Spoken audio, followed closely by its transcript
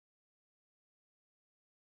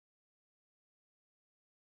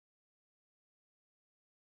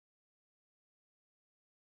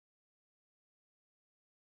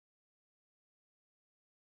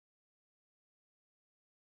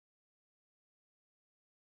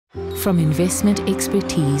From investment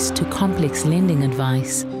expertise to complex lending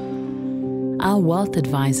advice, our wealth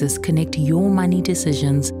advisors connect your money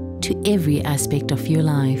decisions to every aspect of your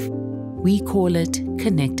life. We call it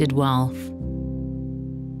Connected Wealth.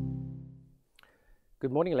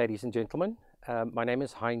 Good morning, ladies and gentlemen. My name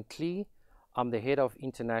is Hein Klee. I'm the head of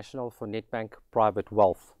international for Nedbank Private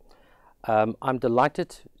Wealth. I'm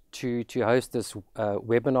delighted to host this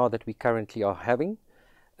webinar that we currently are having,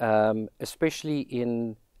 especially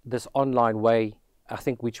in this online way, I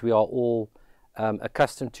think, which we are all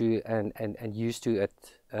accustomed to and used to at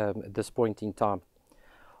this point in time.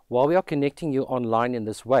 While we are connecting you online in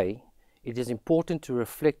this way, it is important to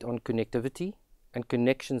reflect on connectivity and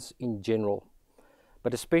connections in general,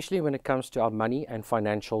 but especially when it comes to our money and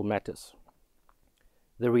financial matters.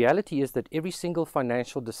 The reality is that every single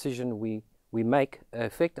financial decision we make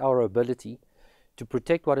affects our ability to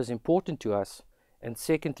protect what is important to us, and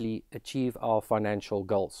secondly, achieve our financial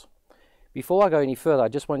goals. Before I go any further, I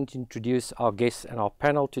just want to introduce our guests and our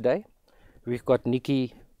panel today. We've got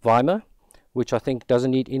Nicky Weimar, which I think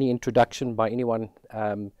doesn't need any introduction by anyone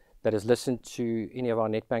that has listened to any of our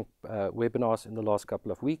Nedbank webinars in the last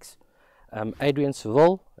couple of weeks. Adrian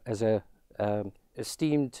Saville, as a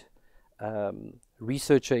esteemed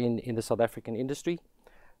researcher in the South African industry.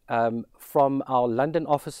 From our London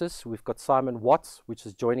offices, we've got Simon Watts, which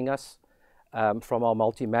is joining us from our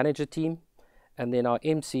multi-manager team. And then our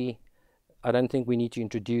MC, I don't think we need to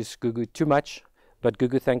introduce Gugu too much, but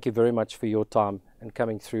Gugu, thank you very much for your time and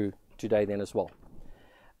coming through today then as well.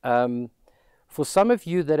 For some of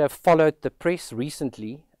you that have followed the press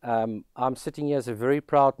recently, I'm sitting here as a very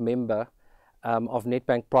proud member of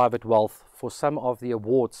Nedbank Private Wealth for some of the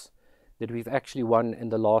awards that we've actually won in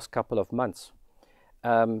the last couple of months.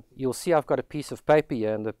 You'll see I've got a piece of paper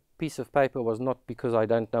here, and the piece of paper was not because I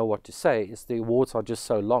don't know what to say, it's the awards are just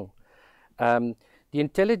so long. The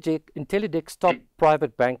Intellidex Top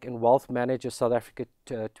Private Bank and Wealth Manager South Africa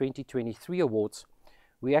 2023 awards,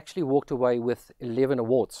 we actually walked away with 11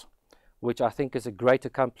 awards, which I think is a great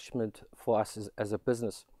accomplishment for us as a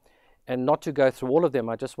business. And not to go through all of them,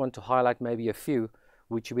 I just want to highlight maybe a few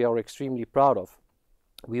which we are extremely proud of.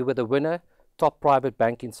 We were the winner, Top Private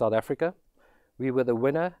Bank in South Africa. We were the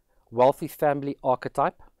winner, Wealthy Family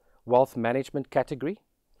Archetype, Wealth Management category.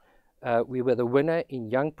 We were the winner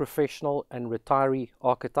in Young Professional and Retiree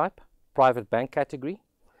Archetype, Private Bank category.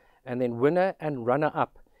 And then winner and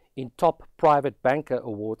runner-up in Top Private Banker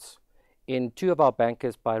Awards in two of our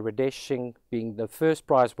bankers, by Radesh Singh being the first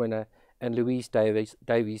prize winner and Louise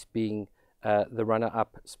Davies being the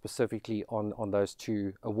runner-up specifically on those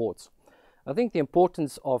two awards. I think the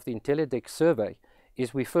importance of the Intellidex survey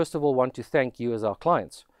is we first of all want to thank you as our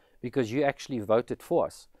clients, because you actually voted for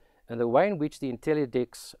us. And the way in which the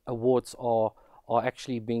Intellidex awards are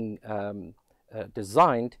actually being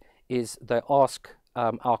designed is they ask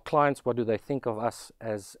our clients what do they think of us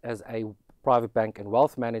as a private bank and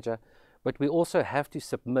wealth manager, but we also have to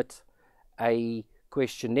submit a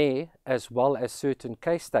questionnaire as well as certain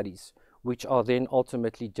case studies, which are then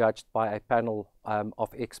ultimately judged by a panel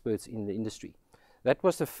of experts in the industry. That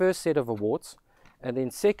was the first set of awards. And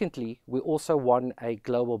then secondly, we also won a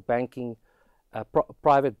Global Banking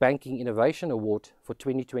Private Banking Innovation Award for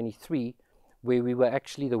 2023, where we were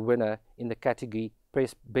actually the winner in the category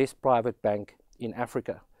Best Private Bank in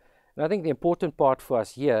Africa. And I think the important part for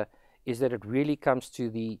us here is that it really comes to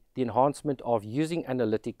the enhancement of using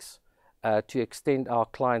analytics to extend our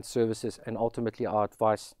client services and ultimately our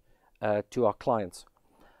advice to our clients.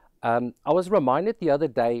 I was reminded the other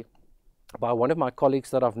day by one of my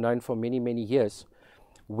colleagues that I've known for many, many years,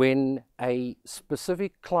 when a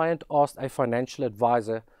specific client asked a financial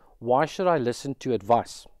advisor, why should I listen to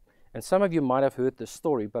advice? And some of you might have heard this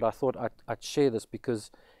story, but I thought I'd share this because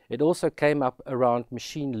it also came up around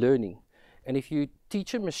machine learning. And if you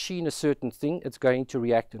teach a machine a certain thing, it's going to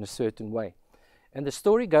react in a certain way. And the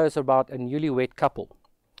story goes about a newlywed couple.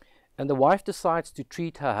 And the wife decides to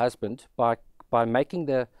treat her husband by making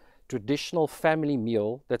the traditional family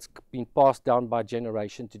meal that's been passed down by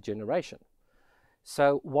generation to generation.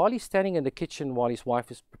 So while he's standing in the kitchen while his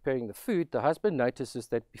wife is preparing the food, the husband notices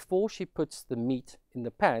that before she puts the meat in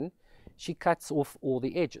the pan, she cuts off all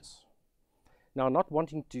the edges. Now, not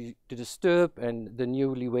wanting to disturb and the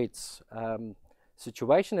newlyweds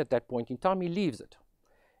situation at that point in time, he leaves it.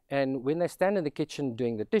 And when they stand in the kitchen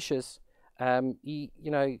doing the dishes, he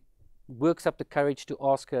works up the courage to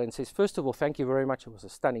ask her and says, first of all, thank you very much, it was a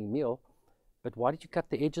stunning meal, but why did you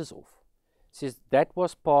cut the edges off? Says that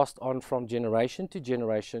was passed on from generation to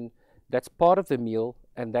generation. That's part of the meal,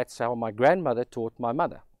 and that's how my grandmother taught my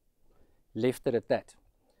mother. Left it at that.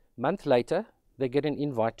 Month later, they get an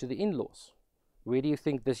invite to the in-laws. Where do you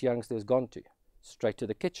think this youngster has gone to? Straight to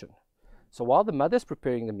the kitchen. So while the mother's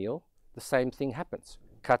preparing the meal, the same thing happens.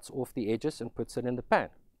 Cuts off the edges and puts it in the pan.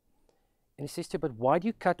 And he says to her, but why do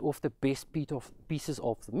you cut off the best pieces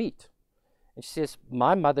of the meat? And she says,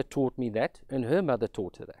 my mother taught me that, and her mother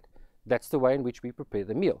taught her that. That's the way in which we prepare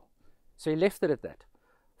the meal. So he left it at that.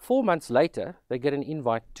 4 months later, they get an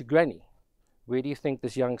invite to Granny. Where do you think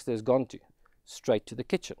this youngster has gone to? Straight to the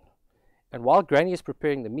kitchen. And while Granny is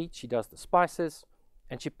preparing the meat, she does the spices,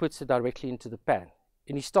 and she puts it directly into the pan.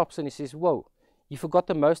 And he stops and he says, whoa, you forgot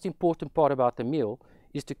the most important part about the meal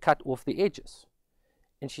is to cut off the edges.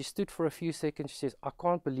 And she stood for a few seconds. She says, I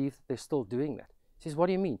can't believe that they're still doing that. She says, what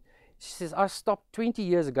do you mean? She says, I stopped 20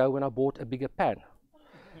 years ago when I bought a bigger pan.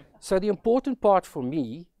 So the important part for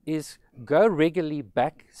me is go regularly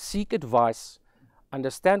back, seek advice,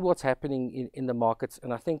 understand what's happening in the markets.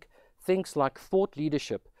 And I think things like thought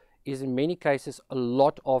leadership is in many cases a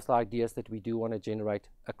lot of the ideas that we do want to generate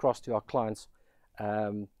across to our clients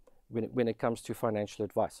when it comes to financial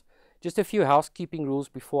advice. Just a few housekeeping rules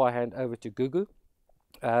before I hand over to Gugu.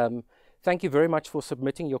 Thank you very much for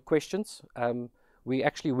submitting your questions. We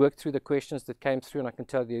actually worked through the questions that came through, and I can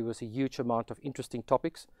tell you there was a huge amount of interesting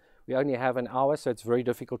topics. We only have an hour, so it's very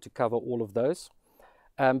difficult to cover all of those.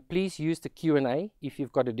 Please use the Q&A if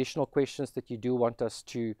you've got additional questions that you do want us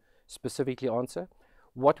to specifically answer.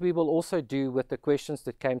 What we will also do with the questions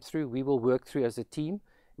that came through, we will work through as a team.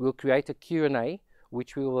 We'll create a Q&A,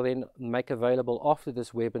 which we will then make available after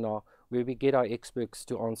this webinar, where we get our experts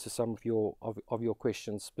to answer some of your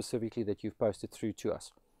questions specifically that you've posted through to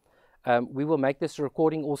us. We will make this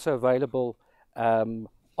recording also available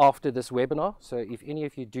after this webinar. So if any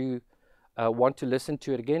of you do want to listen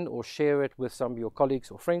to it again or share it with some of your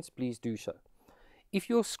colleagues or friends, please do so. If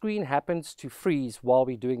your screen happens to freeze while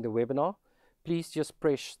we're doing the webinar, please just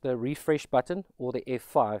press the refresh button or the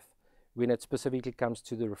F5 when it specifically comes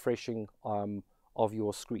to the refreshing of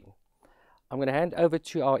your screen. I'm going to hand over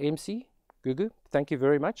to our MC, Gugu. Thank you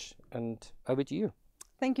very much, and over to you.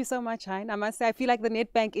 Thank you so much, Hein. I must say, I feel like the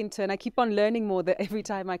Nedbank intern. I keep on learning more every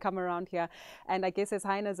time I come around here. And I guess as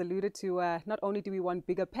Hein has alluded to, not only do we want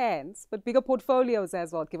bigger pans, but bigger portfolios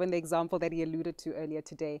as well, given the example that he alluded to earlier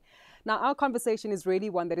today. Now, our conversation is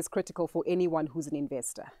really one that is critical for anyone who's an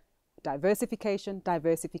investor. Diversification,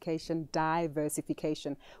 diversification,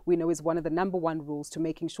 diversification, we know is one of the #1 rules to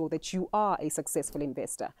making sure that you are a successful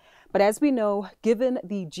investor. But as we know, given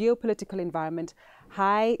the geopolitical environment,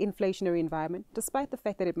 high inflationary environment, despite the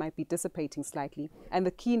fact that it might be dissipating slightly, and the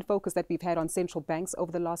keen focus that we've had on central banks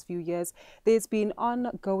over the last few years, there's been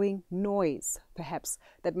ongoing noise, perhaps,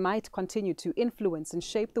 that might continue to influence and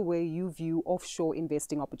shape the way you view offshore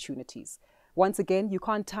investing opportunities. Once again, you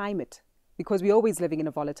can't time it, because we're always living in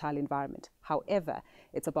a volatile environment. However,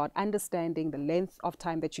 it's about understanding the length of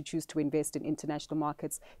time that you choose to invest in international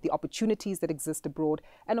markets, the opportunities that exist abroad,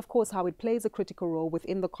 and of course how it plays a critical role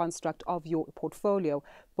within the construct of your portfolio,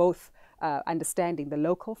 both understanding the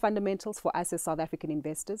local fundamentals for us as South African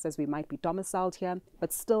investors, as we might be domiciled here,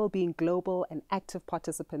 but still being global and active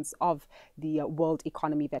participants of the world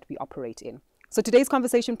economy that we operate in. So today's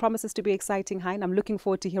conversation promises to be exciting, Hein. I'm looking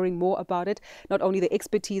forward to hearing more about it, not only the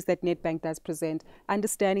expertise that Nedbank does present,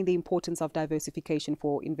 understanding the importance of diversification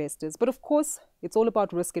for investors, but of course, it's all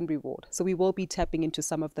about risk and reward. So we will be tapping into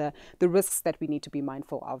some of the risks that we need to be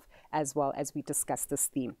mindful of as well as we discuss this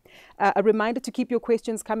theme. A reminder to keep your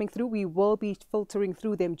questions coming through. We will be filtering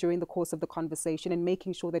through them during the course of the conversation and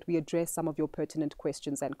making sure that we address some of your pertinent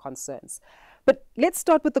questions and concerns. But let's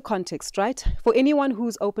start with the context, right? For anyone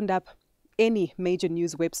who's opened up any major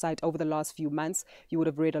news website over the last few months, you would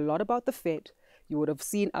have read a lot about the Fed. You would have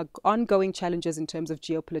seen ongoing challenges in terms of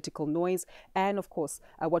geopolitical noise, and of course,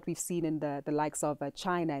 what we've seen in the likes of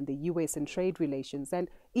China and the US and trade relations, and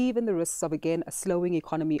even the risks of, again, a slowing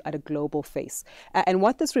economy at a global face. And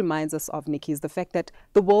what this reminds us of, Nicky, is the fact that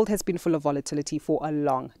the world has been full of volatility for a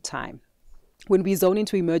long time. When we zone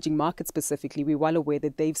into emerging markets specifically, we're well aware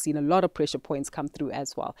that they've seen a lot of pressure points come through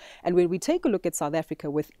as well. And when we take a look at South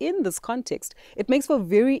Africa within this context, it makes for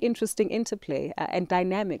very interesting interplay and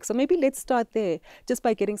dynamic. So maybe let's start there just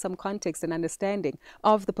by getting some context and understanding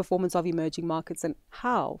of the performance of emerging markets and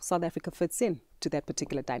how South Africa fits in to that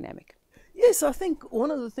particular dynamic. Yes, I think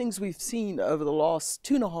one of the things we've seen over the last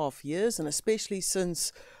 2.5 years, and especially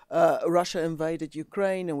since Russia invaded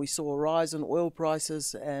Ukraine and we saw a rise in oil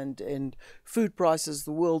prices and food prices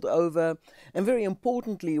the world over, and very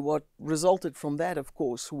importantly, what resulted from that, of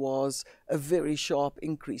course, was a very sharp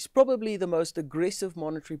increase, probably the most aggressive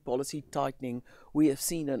monetary policy tightening we have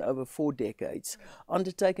seen in over 4 decades,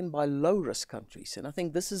 undertaken by low-risk countries. And I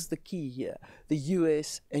think this is the key here, the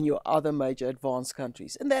US and your other major advanced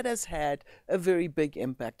countries. And that has had a very big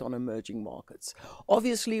impact on emerging markets.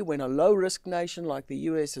 Obviously, when a low-risk nation like the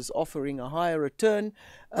US is offering a higher return,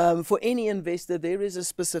 for any investor, there is a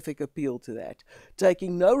specific appeal to that.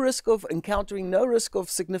 Encountering no risk of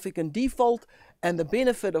significant default and the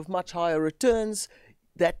benefit of much higher returns,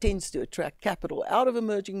 that tends to attract capital out of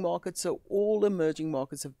emerging markets. So all emerging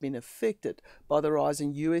markets have been affected by the rise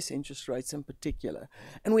in US interest rates in particular.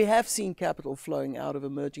 And we have seen capital flowing out of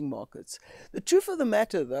emerging markets. The truth of the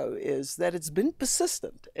matter, though, is that it's been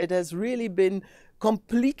persistent. It has really been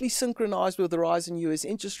completely synchronized with the rise in US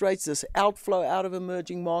interest rates, this outflow out of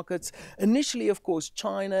emerging markets. Initially, of course,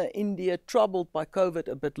 China, India, troubled by COVID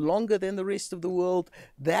a bit longer than the rest of the world.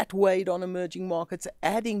 That weighed on emerging markets,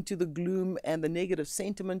 adding to the gloom and the negative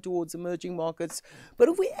sentiment towards emerging markets. But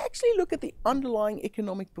if we actually look at the underlying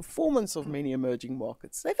economic performance of many emerging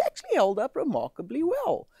markets, they've actually held up remarkably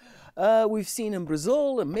well. We've seen in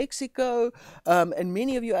Brazil and Mexico and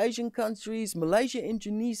many of your Asian countries, Malaysia,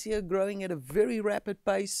 Indonesia growing at a very rapid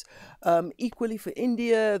pace. Equally for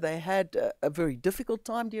India, they had a very difficult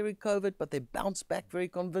time during COVID, but they bounced back very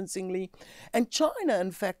convincingly. And China,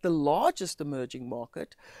 in fact, the largest emerging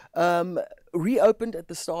market, reopened at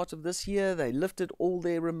the start of this year. They lifted all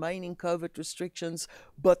their remaining COVID restrictions.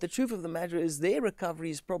 But the truth of the matter is their recovery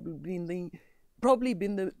has probably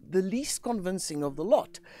been the least convincing of the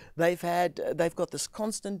lot. They've got this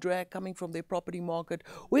constant drag coming from their property market,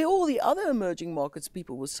 where all the other emerging markets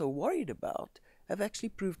people were so worried about have actually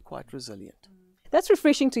proved quite resilient. That's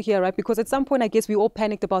refreshing to hear, right? Because at some point, I guess we all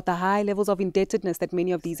panicked about the high levels of indebtedness that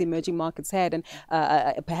many of these emerging markets had, and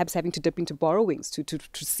perhaps having to dip into borrowings to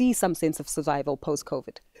see some sense of survival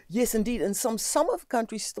post-COVID. Yes, indeed. And some of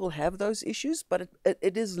countries still have those issues, but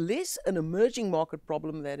it is less an emerging market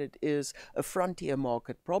problem than it is a frontier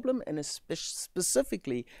market problem, and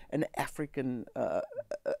specifically an African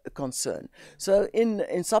concern. So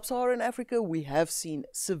in sub-Saharan Africa, we have seen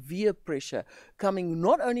severe pressure coming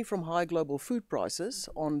not only from high global food prices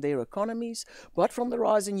on their economies, but from the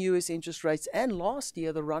rise in US interest rates and last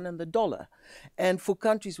year, the run in the dollar. And for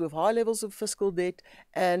countries with high levels of fiscal debt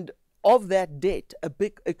and of that debt, a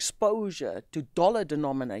big exposure to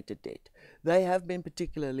dollar-denominated debt, they have been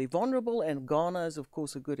particularly vulnerable, and Ghana is, of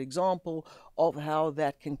course, a good example of how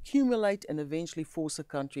that can accumulate and eventually force a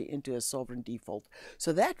country into a sovereign default.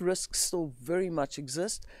 So that risk still very much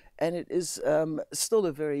exists, and it is still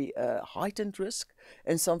a very heightened risk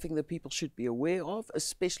and something that people should be aware of,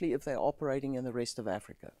 especially if they're operating in the rest of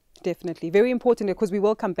Africa. Definitely. Very important, because we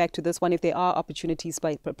will come back to this one if there are opportunities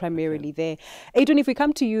primarily there. Adrian, if we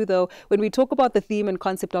come to you, though, when we talk about the theme and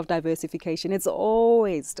concept of diversification, it's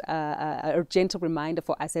always a gentle reminder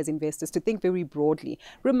for us as investors to think very broadly.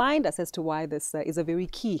 Remind us as to why this is a very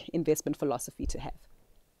key investment philosophy to have.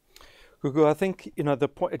 Gugu, I think,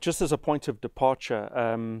 just as a point of departure,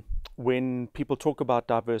 when people talk about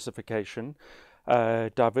diversification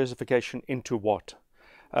into what?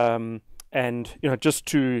 And just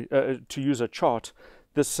to use a chart,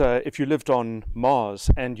 this if you lived on Mars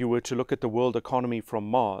and you were to look at the world economy from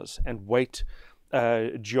Mars and weight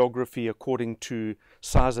geography according to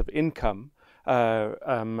size of income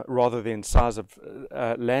rather than size of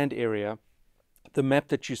land area, the map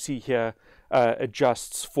that you see here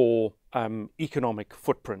adjusts for economic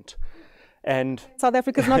footprint. And South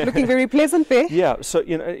Africa's not looking very pleasant there. Yeah, so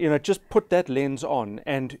just put that lens on,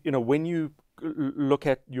 and when you look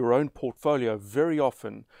at your own portfolio, very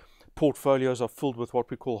often portfolios are filled with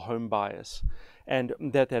what we call home bias, and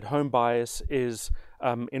that home bias is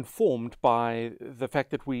informed by the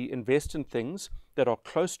fact that we invest in things that are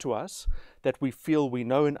close to us, that we feel we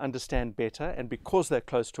know and understand better, and because they're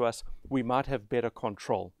close to us, we might have better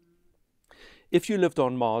control. If you lived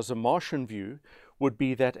on Mars, a Martian view would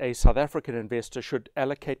be that a South African investor should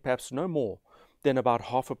allocate perhaps no more than about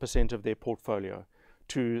 0.5% of their portfolio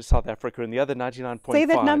to South Africa, and the other 99.5%. Say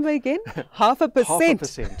that number again. 0.5%.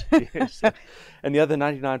 0.5%, yes. And the other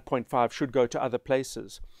 99.5% should go to other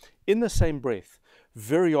places. In the same breath,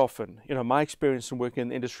 very often, my experience in working in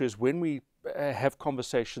the industry is when we have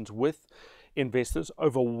conversations with investors,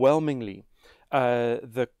 overwhelmingly,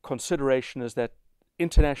 the consideration is that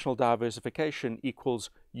international diversification equals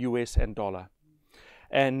US and dollar.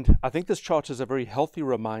 And I think this chart is a very healthy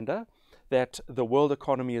reminder that the world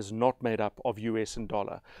economy is not made up of US and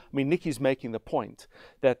dollar. I mean, Nicky's making the point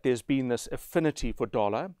that there's been this affinity for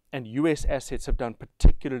dollar, and US assets have done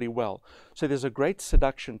particularly well. So there's a great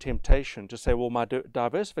temptation to say, well, my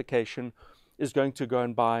diversification is going to go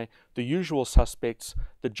and buy the usual suspects,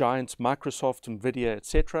 the giants, Microsoft, Nvidia,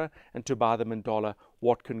 etc., and to buy them in dollar.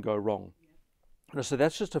 What can go wrong? So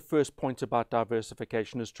that's just a first point about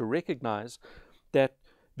diversification, is to recognize that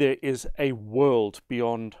there is a world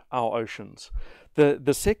beyond our oceans.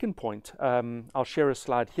 The second point, I'll share a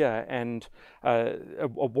slide here and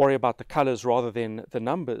worry about the colors rather than the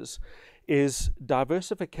numbers, is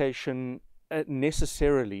diversification.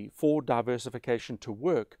 Necessarily, for diversification to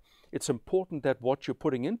work, it's important that what you're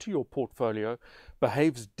putting into your portfolio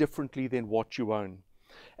behaves differently than what you own.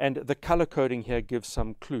 And the color coding here gives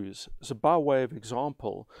some clues. So by way of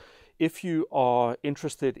example, if you are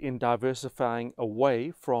interested in diversifying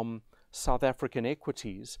away from South African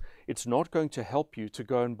equities, it's not going to help you to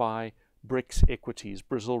go and buy BRICS equities,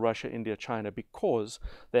 Brazil, Russia, India, China, because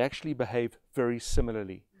they actually behave very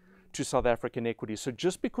similarly to South African equities. So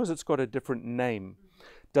just because it's got a different name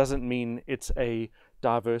doesn't mean it's a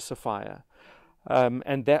diversifier.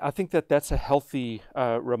 And that, I think that's a healthy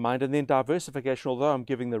reminder. And then diversification, although I'm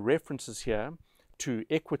giving the references here to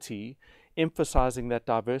equity, emphasizing that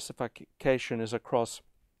diversification is across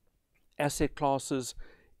asset classes,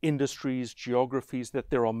 industries, geographies,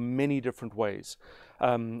 that there are many different ways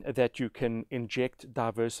that you can inject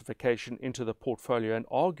diversification into the portfolio. And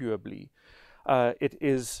arguably, it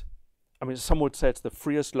is, I mean, some would say it's the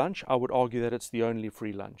freest lunch. I would argue that it's the only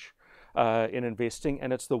free lunch in investing,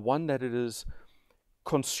 and it's the one that it is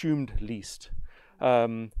consumed least.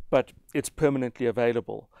 But it's permanently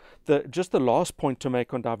available. Just the last point to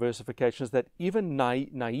make on diversification is that even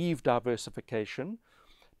naive diversification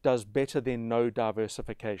does better than no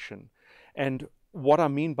diversification. And what I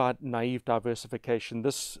mean by naive diversification,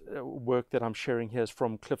 this work that I'm sharing here is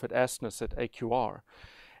from Clifford Asness at AQR.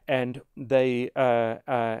 And they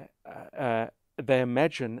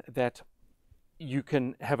imagine that you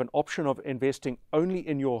can have an option of investing only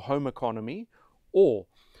in your home economy, or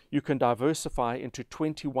you can diversify into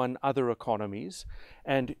 21 other economies,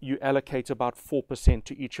 and you allocate about 4%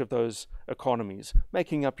 to each of those economies,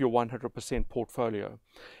 making up your 100% portfolio.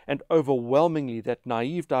 And overwhelmingly, that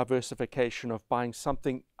naive diversification of buying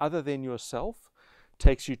something other than yourself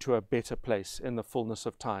takes you to a better place in the fullness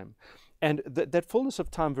of time. And that fullness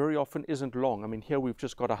of time very often isn't long. I mean, here we've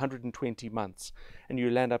just got 120 months, and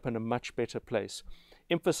you land up in a much better place.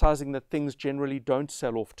 Emphasizing that things generally don't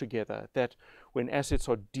sell off together, that when assets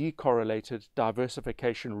are decorrelated,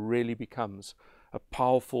 diversification really becomes a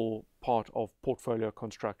powerful part of portfolio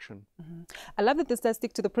construction. Mm-hmm. I love that this does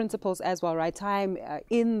stick to the principles as well, right? Time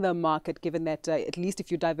in the market, given that at least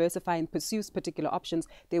if you diversify and pursue particular options,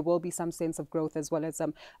 there will be some sense of growth as well as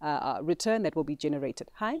some return that will be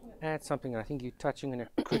generated. Hein? Add something, I think you're touching on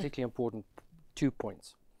a critically important 2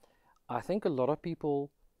 points. I think a lot of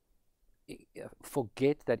people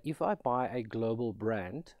forget that if I buy a global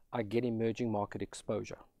brand, I get emerging market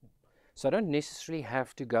exposure. So I don't necessarily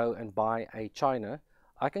have to go and buy a China.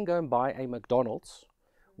 I can go and buy a McDonald's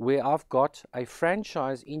where I've got a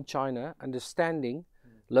franchise in China, understanding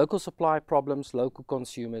local supply problems, local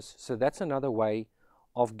consumers. So that's another way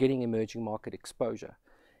of getting emerging market exposure.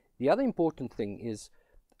 The other important thing is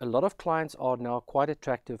a lot of clients are now quite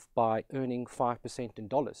attractive by earning 5% in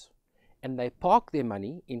dollars, and they park their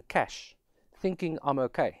money in cash thinking I'm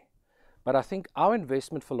okay. But I think our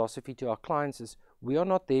investment philosophy to our clients is we are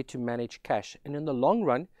not there to manage cash, and in the long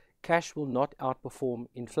run cash will not outperform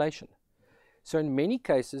inflation. So in many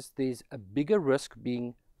cases there's a bigger risk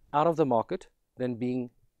being out of the market than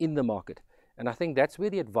being in the market. And I think that's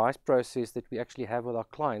where the advice process that we actually have with our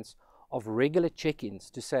clients of regular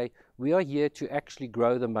check-ins to say we are here to actually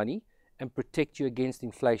grow the money and protect you against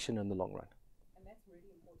inflation in the long run.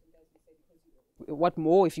 What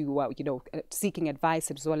more if you are, seeking advice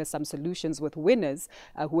as well as some solutions with winners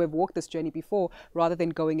who have walked this journey before, rather than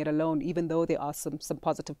going it alone, even though there are some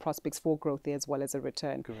positive prospects for growth there as well as a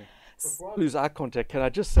return. Correct. Before I lose eye contact, can I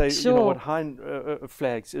just say, sure. What Hein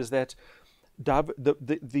flags is that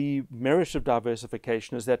the merit of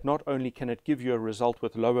diversification is that not only can it give you a result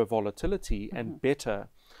with lower volatility and better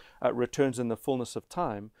returns in the fullness of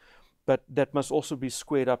time, but that must also be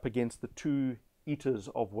squared up against the two eaters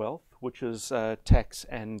of wealth, which is tax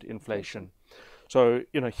and inflation. So,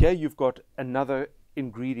 here you've got another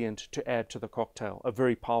ingredient to add to the cocktail, a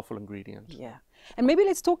very powerful ingredient. Yeah. And maybe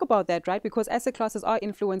let's talk about that, right? Because asset classes are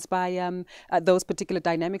influenced by those particular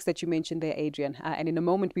dynamics that you mentioned there, Adrian. And in a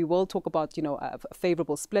moment, we will talk about, a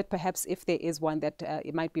favorable split, perhaps if there is one that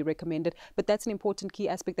it might be recommended. But that's an important key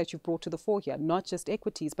aspect that you've brought to the fore here, not just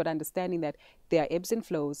equities, but understanding that there are ebbs and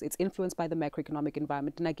flows. It's influenced by the macroeconomic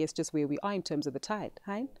environment, and I guess just where we are in terms of the tide.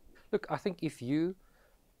 Hein? Look, I think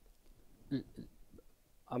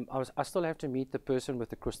I still have to meet the person with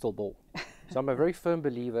the crystal ball. So I'm a very firm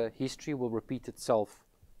believer history will repeat itself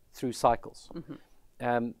through cycles.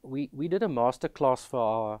 We did a masterclass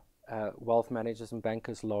for our wealth managers and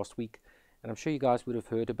bankers last week, and I'm sure you guys would have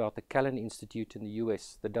heard about the Callan Institute in the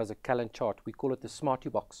US that does a Callan chart. We call it the Smarty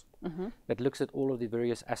Box, that looks at all of the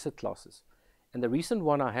various asset classes. And the recent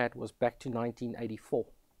one I had was back to 1984.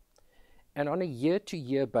 And on a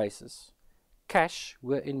year-to-year basis, cash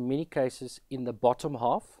were in many cases in the bottom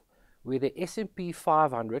half, where the S&P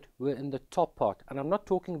 500 were in the top part. And I'm not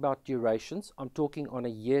talking about durations, I'm talking on a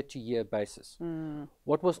year-to-year basis.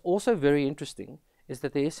 What was also very interesting is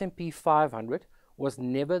that the S&P 500 was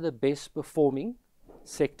never the best performing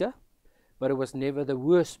sector, but it was never the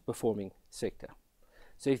worst performing sector.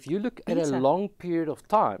 So if you look at a long period of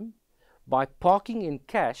time, by parking in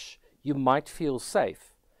cash, you might feel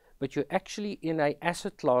safe, but you're actually in an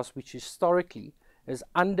asset class which historically has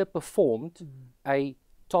underperformed a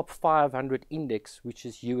top 500 index, which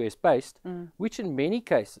is US based, which in many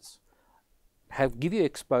cases give you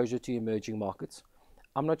exposure to emerging markets.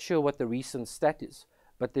 I'm not sure what the recent stat is,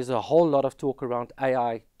 but there's a whole lot of talk around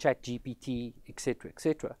AI, chat GPT, etc.,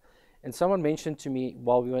 etc. And someone mentioned to me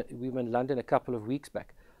while we were in London a couple of weeks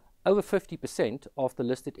back, over 50% of the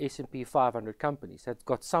listed S&P 500 companies have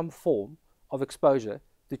got some form of exposure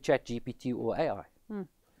to chat GPT or AI.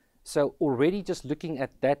 So already just looking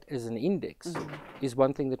at that as an index is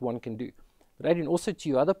one thing that one can do. But Adrian, also to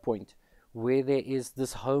your other point, where there is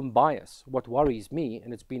this home bias, what worries me,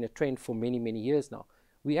 and it's been a trend for many, many years now,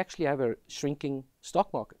 we actually have a shrinking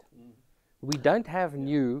stock market. We don't have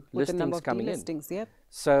new listings coming in.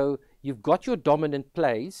 So you've got your dominant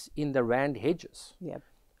plays in the rand hedges.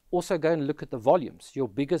 Also go and look at the volumes. Your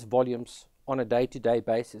biggest volumes on a day-to-day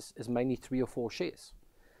basis is mainly 3 or 4 shares.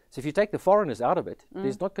 So if you take the foreigners out of it,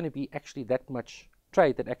 there's not going to be actually that much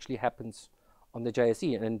trade that actually happens on the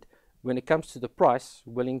JSE. And when it comes to the price,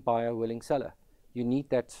 willing buyer, willing seller, you need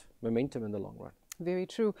that momentum in the long run. Very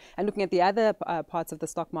true. And looking at the other parts of the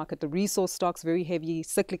stock market, the resource stocks, very heavy,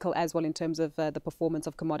 cyclical as well in terms of the performance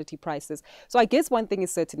of commodity prices. So I guess one thing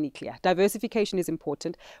is certainly clear. Diversification is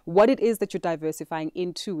important. What it is that you're diversifying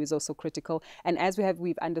into is also critical. And as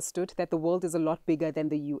we've understood that the world is a lot bigger than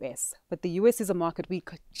the US. But the US is a market we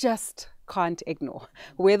just can't ignore.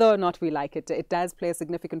 Whether or not we like it, it does play a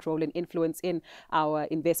significant role in influence in our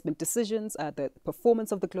investment decisions, the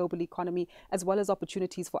performance of the global economy, as well as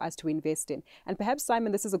opportunities for us to invest in. And perhaps,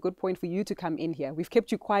 Simon, this is a good point for you to come in here. We've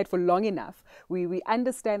kept you quiet for long enough. We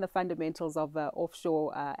understand the fundamentals of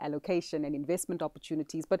offshore allocation and investment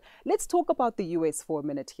opportunities, but let's talk about the US for a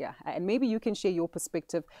minute here. And maybe you can share your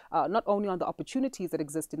perspective, not only on the opportunities that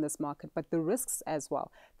exist in this market, but the risks as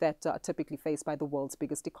well that are typically faced by the world's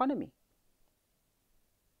biggest economy.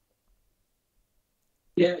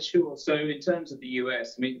 Yeah, sure. So in terms of the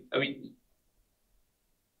US, I mean,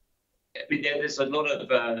 there's a lot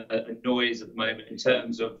of noise at the moment in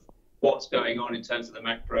terms of what's going on in terms of the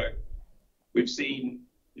macro. We've seen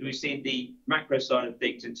the macro side of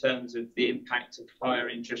things in terms of the impact of higher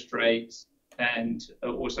interest rates and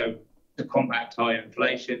also to combat higher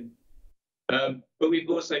inflation. But we've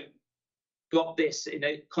also got this in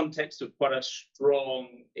a context of quite a strong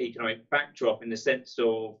economic backdrop in the sense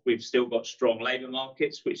of we've still got strong labour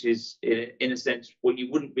markets, which is in a sense what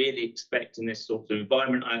you wouldn't really expect in this sort of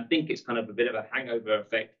environment. And I think it's kind of a bit of a hangover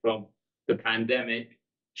effect from the pandemic,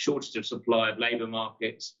 shortage of supply of labour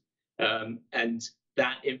markets, and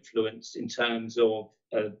that influence in terms of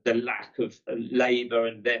the lack of labour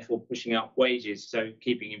and therefore pushing up wages, so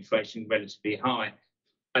keeping inflation relatively high.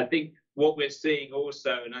 I think what we're seeing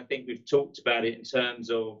also, and I think we've talked about it in terms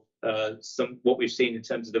of what we've seen in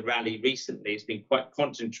terms of the rally recently, it's been quite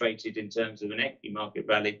concentrated in terms of an equity market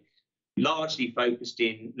rally, largely focused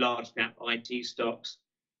in large cap IT stocks.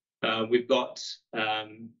 We've got,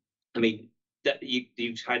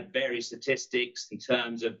 you've had various statistics in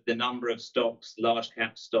terms of the number of stocks, large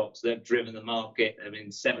cap stocks that have driven the market. I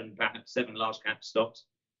mean, seven large cap stocks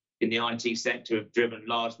in the IT sector have driven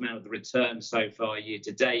large amount of the return so far year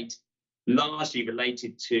to date, largely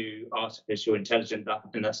related to artificial intelligence,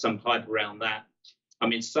 and there's some hype around that. I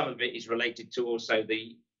mean, some of it is related to also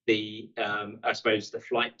the I suppose the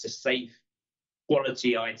flight to safe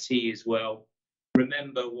quality IT as well.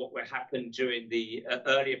 Remember what happened during the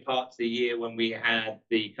earlier parts of the year when we had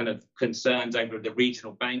the kind of concerns over the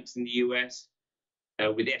regional banks in the US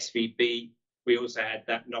with SVB. We also had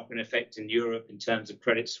that knock-on effect in Europe in terms of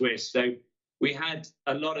Credit Suisse. So we had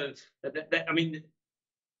a lot of,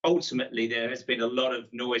 ultimately there has been a lot of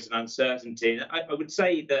noise and uncertainty. I would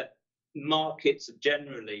say that markets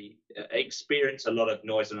generally experience a lot of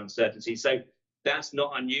noise and uncertainty. So that's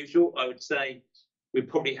not unusual. I would say we've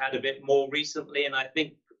probably had a bit more recently, and I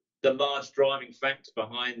think the large driving factor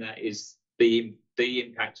behind that is the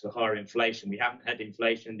impact of higher inflation. We haven't had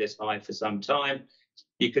inflation this high for some time.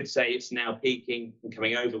 You could say it's now peaking and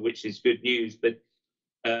coming over, which is good news, but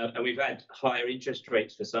and we've had higher interest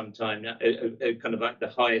rates for some time, kind of like the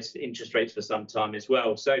highest interest rates for some time as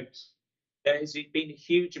well. So there has been a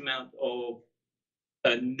huge amount of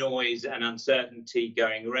noise and uncertainty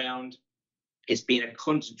going around. It's been a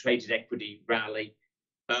concentrated equity rally.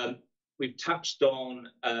 We've touched on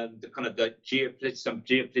some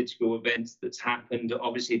geopolitical events that's happened,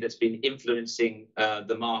 obviously, that's been influencing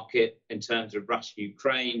the market in terms of Russia,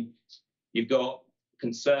 Ukraine. You've got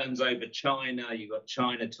concerns over China. You've got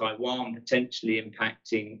China, Taiwan potentially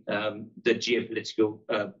impacting the geopolitical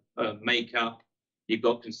makeup. You've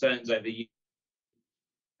got concerns over.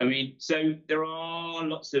 So there are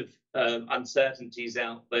lots of uncertainties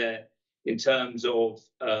out there in terms of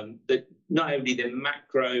not only the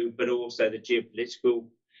macro, but also the geopolitical.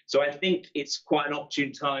 So I think it's quite an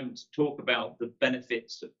opportune time to talk about the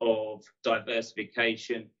benefits of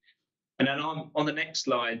diversification. And then on the next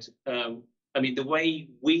slide, the way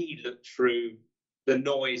we look through the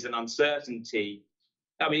noise and uncertainty,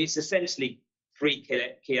 it's essentially three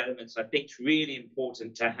key elements I think it's really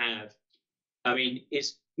important to have.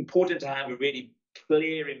 It's important to have a really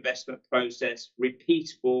clear investment process,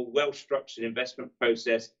 repeatable, well-structured investment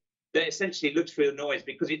process that essentially looks through the noise,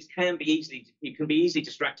 because you can be easily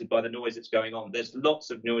distracted by the noise that's going on. There's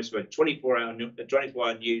lots of noise for a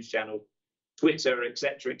 24-hour news channel, Twitter,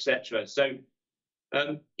 etc., etc. So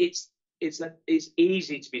it's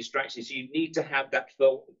easy to be distracted. So you need to have that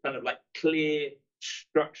kind of like clear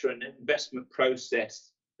structure and investment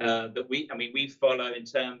process that we follow in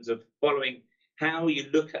terms of following how you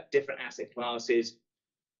look at different asset classes,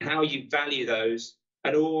 how you value those,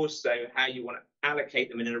 and also how you want to allocate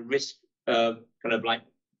them in a risk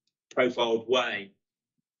profiled way.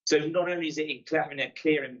 So not only is it having a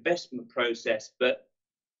clear investment process, but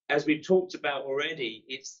as we've talked about already,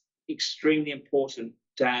 it's extremely important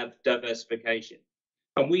to have diversification.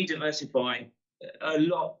 And we diversify a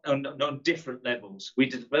lot on different levels. We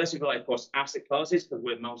diversify across asset classes because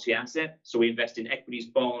we're multi-asset. So we invest in equities,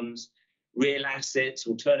 bonds, real assets,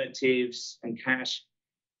 alternatives, and cash.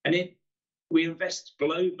 And we invest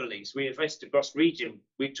globally. So we invest across region.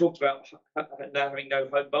 We talked about having no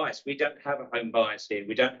home bias. We don't have a home bias here.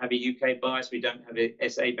 We don't have a UK bias. We don't have a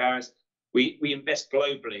SA bias. We invest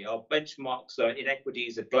globally. Our benchmarks in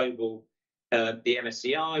equities are global, the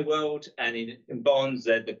MSCI world, and in bonds,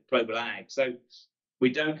 they're the global ag. So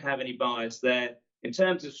we don't have any bias there. In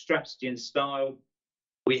terms of strategy and style,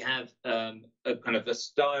 we have a kind of a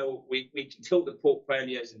style. We can tilt the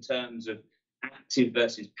portfolios in terms of active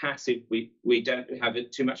versus passive. We don't have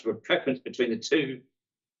too much of a preference between the two.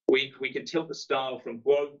 We can tilt the style from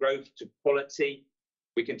growth to quality.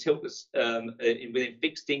 We can tilt this within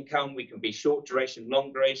fixed income. We can be short duration,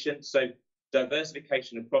 long duration. So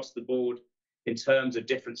diversification across the board in terms of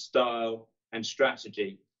different style and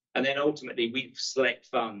strategy. And then ultimately we select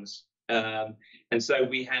funds. And so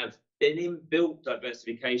we have an inbuilt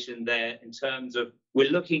diversification there in terms of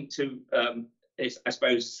we're looking to,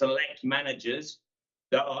 select managers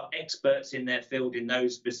that are experts in their field in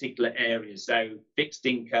those particular areas. So fixed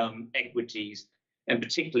income, equities, and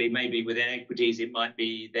particularly maybe within equities, it might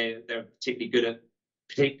be they're particularly good at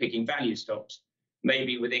picking value stocks.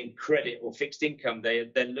 Maybe within credit or fixed income, they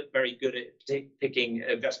look very good at picking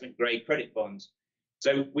investment-grade credit bonds.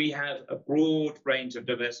 So we have a broad range of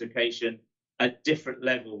diversification at different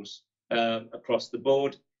levels across the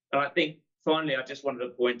board. And I think, finally, I just wanted to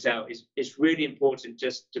point out it's really important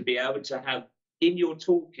just to be able to have in your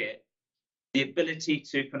toolkit the ability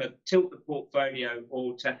to kind of tilt the portfolio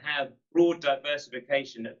or to have broad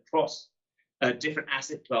diversification across different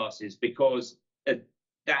asset classes, because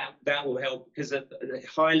that will help, because at a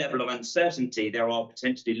high level of uncertainty, there are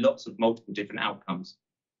potentially lots of multiple different outcomes.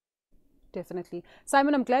 Definitely.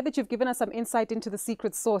 Simon, I'm glad that you've given us some insight into the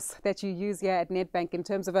secret sauce that you use here at Nedbank in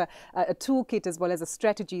terms of a toolkit as well as a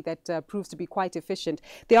strategy that proves to be quite efficient.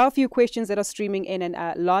 There are a few questions that are streaming in, and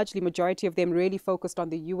largely majority of them really focused on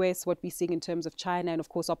the US, what we're seeing in terms of China, and of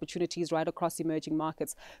course opportunities right across emerging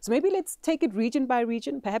markets. So maybe let's take it region by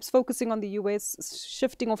region, perhaps focusing on the US,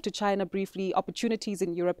 shifting off to China briefly, opportunities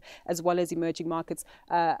in Europe as well as emerging markets.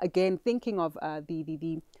 Again, thinking of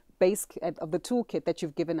the base of the toolkit that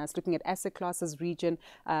you've given us, looking at asset classes, region,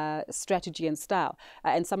 strategy and style,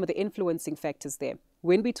 and some of the influencing factors there.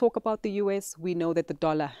 When we talk about the US, we know that the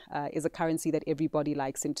dollar is a currency that everybody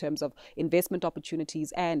likes in terms of investment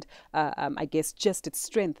opportunities and I guess just its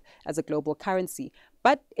strength as a global currency.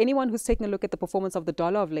 But anyone who's taken a look at the performance of the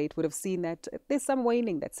dollar of late would have seen that there's some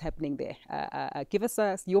waning that's happening there. Give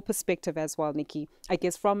us your perspective as well, Nicky. I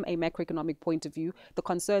guess from a macroeconomic point of view, the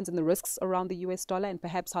concerns and the risks around the US dollar and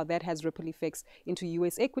perhaps how that has ripple effects into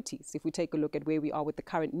US equities. If we take a look at where we are with the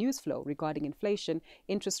current news flow regarding inflation,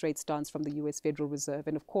 interest rate stance from the US Federal Reserve,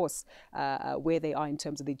 and of course, where they are in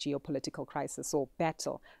terms of the geopolitical crisis or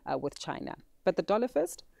battle with China. But the dollar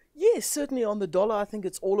first? Yes, certainly on the dollar, I think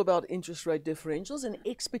it's all about interest rate differentials and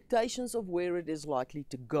expectations of where it is likely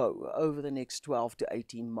to go over the next 12 to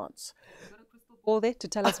 18 months. All there to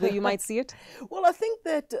tell us where you might see it? Well, I think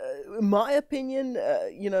that, in my opinion,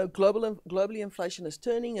 globally inflation is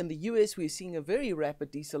turning. In the US, we're seeing a very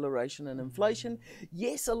rapid deceleration in inflation.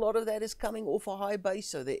 Yes, a lot of that is coming off a high base,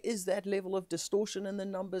 so there is that level of distortion in the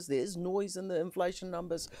numbers. There is noise in the inflation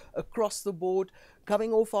numbers across the board,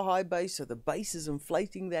 coming off a high base, so the base is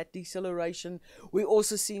inflating that deceleration. We're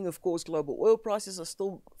also seeing, of course, global oil prices are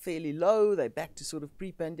still fairly low. They're back to sort of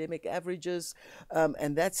pre-pandemic averages,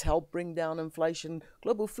 and that's helped bring down inflation.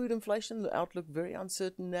 Global food inflation, the outlook very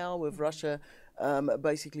uncertain now with Russia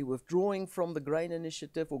basically withdrawing from the grain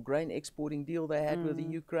initiative or grain exporting deal they had with the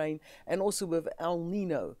Ukraine, and also with El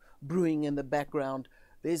Nino brewing in the background.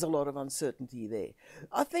 There's a lot of uncertainty there.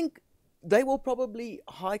 I think they will probably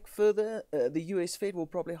hike further. The US Fed will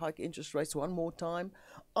probably hike interest rates one more time.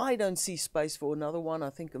 I don't see space for another one.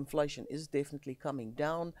 I think inflation is definitely coming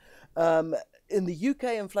down. In the UK,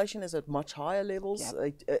 inflation is at much higher levels.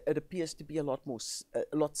 Yep. It appears to be a lot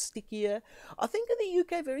stickier. I think in the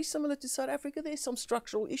UK, very similar to South Africa, there's some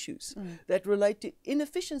structural issues that relate to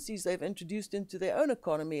inefficiencies they've introduced into their own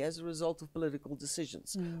economy as a result of political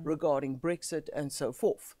decisions regarding Brexit and so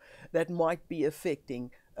forth that might be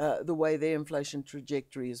affecting the way their inflation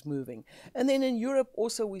trajectory is moving. And then in Europe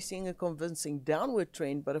also we're seeing a convincing downward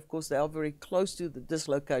trend, but of course they are very close to the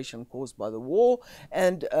dislocation caused by the war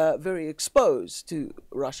and very exposed to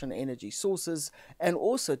Russian energy sources and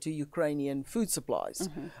also to Ukrainian food supplies.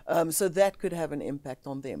 So that could have an impact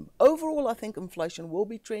on them. Overall, I think inflation will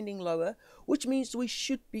be trending lower, which means we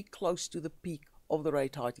should be close to the peak of the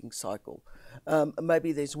rate hiking cycle.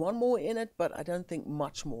 Maybe there's one more in it, but I don't think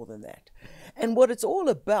much more than that. And what it's all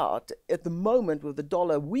about at the moment with the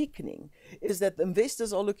dollar weakening is that the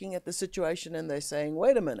investors are looking at the situation and they're saying,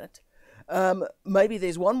 wait a minute, maybe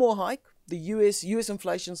there's one more hike. The US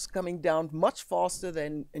inflation's coming down much faster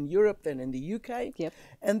than in Europe than in the UK. Yep.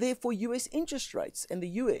 And therefore US interest rates in the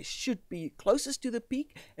US should be closest to the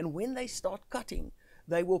peak. And when they start cutting,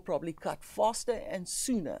 they will probably cut faster and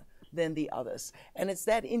sooner than the others. And it's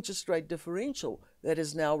that interest rate differential that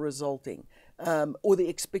is now resulting, or the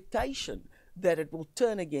expectation that it will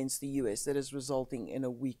turn against the US that is resulting in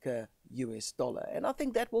a weaker US dollar. And I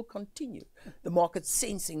think that will continue. The market's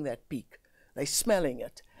sensing that peak. They're smelling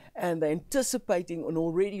it. And they're anticipating and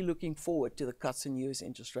already looking forward to the cuts in US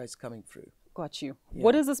interest rates coming through. Got you. Yeah.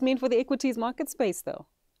 What does this mean for the equities market space, though?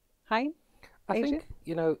 Hein? I think,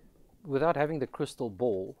 without having the crystal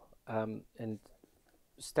ball, and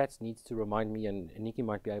stats needs to remind me, and Nicky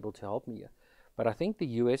might be able to help me here, but I think the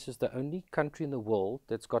US is the only country in the world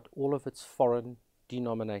that's got all of its foreign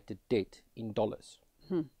denominated debt in dollars.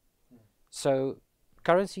 So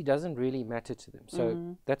currency doesn't really matter to them.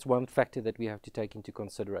 So that's one factor that we have to take into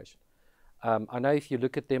consideration. I know if you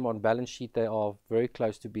look at them on balance sheet, they are very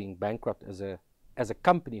close to being bankrupt as a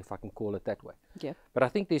company, if I can call it that way. Yeah. But I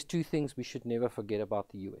think there's two things we should never forget about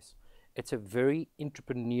the US. It's a very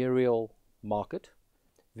entrepreneurial market.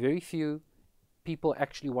 Very few people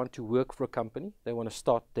actually want to work for a company. They want to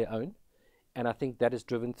start their own. And I think that is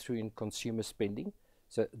driven through in consumer spending.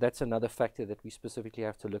 So that's another factor that we specifically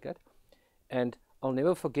have to look at. And I'll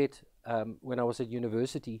never forget when I was at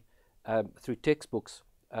university, through textbooks,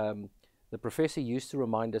 the professor used to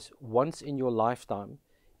remind us, once in your lifetime,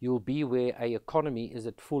 you'll be where an economy is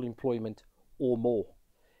at full employment or more.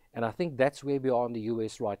 And I think that's where we are in the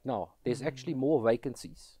US right now. There's actually more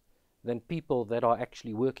vacancies than people that are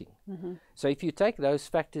actually working. So if you take those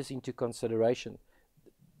factors into consideration,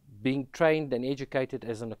 being trained and educated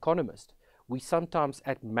as an economist, we sometimes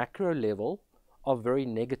at macro level are very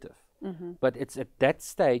negative. But it's at that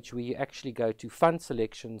stage where you actually go to fund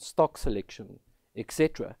selection, stock selection,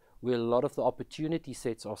 etc., where a lot of the opportunity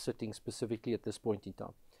sets are sitting specifically at this point in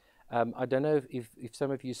time. I don't know if some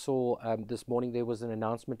of you saw this morning there was an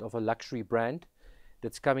announcement of a luxury brand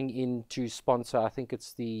that's coming in to sponsor, I think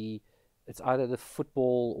it's either the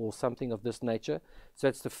football or something of this nature. So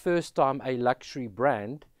it's the first time a luxury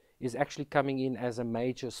brand is actually coming in as a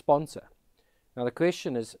major sponsor. Now the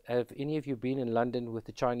question is, have any of you been in London with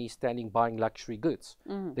the Chinese standing buying luxury goods?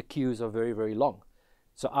 The queues are very, very long.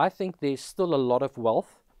 So I think there's still a lot of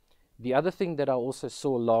wealth The other thing that I also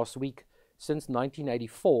saw last week, since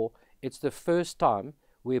 1984, it's the first time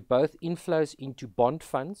where both inflows into bond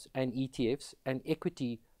funds and ETFs and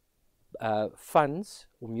equity funds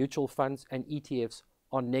or mutual funds and ETFs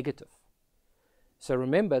are negative. So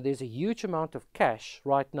remember, there's a huge amount of cash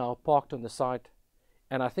right now parked on the side,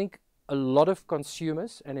 and I think a lot of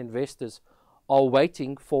consumers and investors are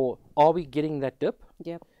waiting for, are we getting that dip?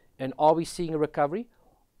 Yep. And are we seeing a recovery?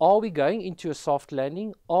 Are we going into a soft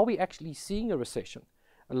landing? Are we actually seeing a recession?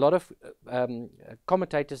 A lot of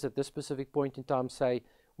commentators at this specific point in time say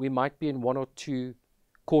we might be in 1 or 2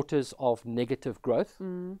 quarters of negative growth.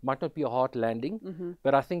 Might not be a hard landing,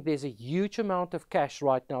 but I think there's a huge amount of cash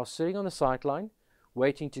right now sitting on the sideline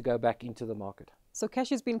waiting to go back into the market. So cash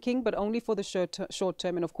has been king, but only for the short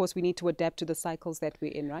term. And of course, we need to adapt to the cycles that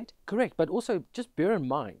we're in, right? Correct. But also just bear in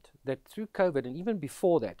mind that through COVID and even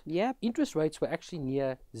before that, interest rates were actually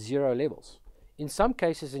near zero levels. In some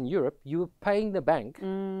cases in Europe, you were paying the bank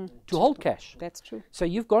to hold cash. That's true. So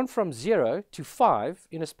you've gone from 0 to 5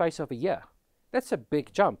 in a space of a year. That's a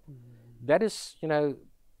big jump. That is, you know,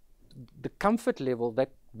 the comfort level,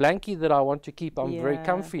 that blankie that I want to keep, I'm very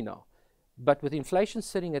comfy now. But with inflation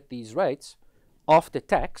sitting at these rates, after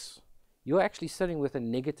tax, you're actually sitting with a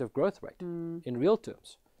negative growth rate in real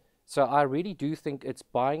terms. So I really do think it's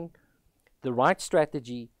buying the right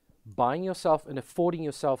strategy, buying yourself and affording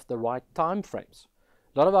yourself the right time frames.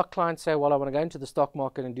 A lot of our clients say, well, I want to go into the stock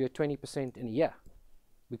market and do a 20% in a year.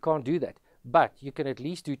 We can't do that. But you can at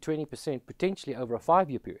least do 20% potentially over a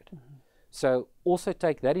 5-year period. So also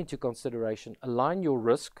take that into consideration. Align your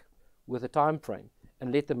risk with a time frame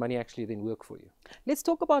and let the money actually then work for you. Let's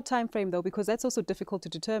talk about time frame though, because that's also difficult to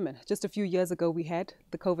determine. Just a few years ago, we had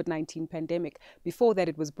the COVID-19 pandemic. Before that,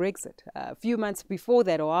 it was Brexit. A few months before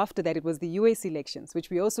that or after that, it was the US elections, which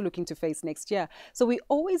we're also looking to face next year. So we're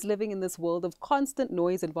always living in this world of constant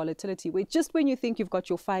noise and volatility, where just when you think you've got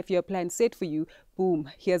your 5-year plan set for you, boom,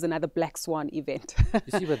 here's another black swan event.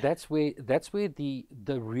 You see, but that's where the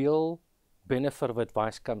real benefit of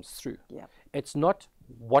advice comes through. It's not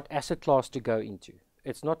what asset class to go into.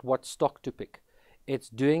 It's not what stock to pick. It's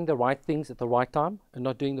doing the right things at the right time and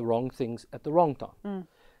not doing the wrong things at the wrong time.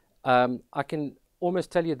 I can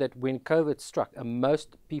almost tell you that when COVID struck,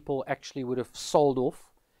 most people actually would have sold off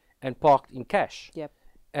and parked in cash.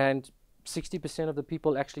 And 60% of the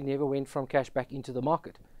people actually never went from cash back into the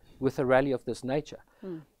market with a rally of this nature.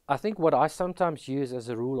 I think what I sometimes use as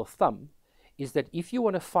a rule of thumb is that if you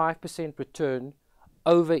want a 5% return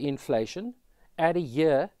over inflation, add a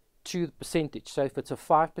year to the percentage. So if it's a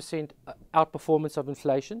 5% outperformance of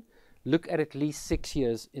inflation, look at least 6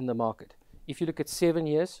 years in the market. If you look at 7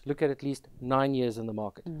 years, look at least 9 years in the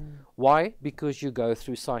market. Why? Because you go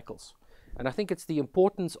through cycles. And I think it's the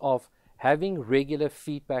importance of having regular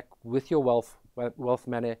feedback with your wealth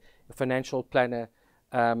manager, financial planner,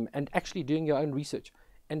 and actually doing your own research.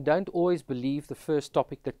 And don't always believe the first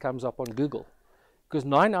topic that comes up on Google, because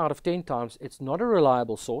 9 out of 10 times it's not a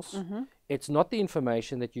reliable source. It's not the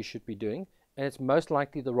information that you should be doing, and it's most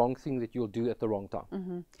likely the wrong thing that you'll do at the wrong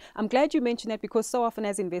time. I'm glad you mentioned that, because so often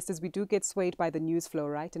as investors we do get swayed by the news flow,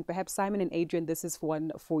 right? And perhaps Simon and Adrian, this is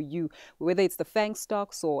one for you, whether it's the FANG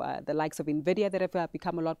stocks or the likes of Nvidia that have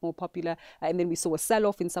become a lot more popular, and then we saw a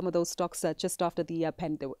sell-off in some of those stocks just after the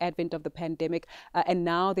advent of the pandemic, and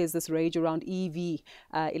now there's this rage around EV,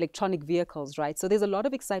 electronic vehicles, right? So there's a lot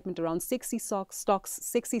of excitement around sexy stocks,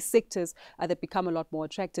 sexy sectors that become a lot more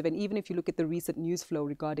attractive. And even if you look at the recent news flow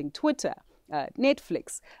regarding Twitter,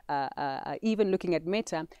 Netflix, even looking at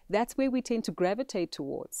Meta, that's where we tend to gravitate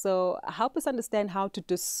towards. So help us understand how to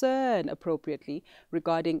discern appropriately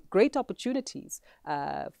regarding great opportunities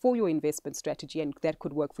for your investment strategy, and that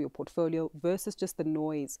could work for your portfolio, versus just the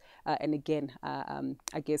noise. And again,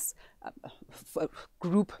 I guess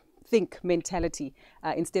group think mentality,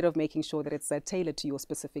 instead of making sure that it's tailored to your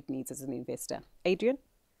specific needs as an investor. Adrian?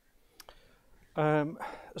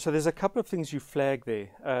 So there's a couple of things you flag there.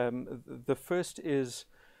 The first is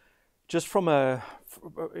just from an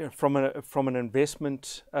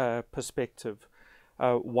investment perspective.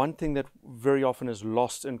 One thing that very often is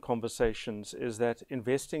lost in conversations is that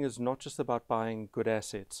investing is not just about buying good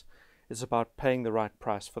assets. It's about paying the right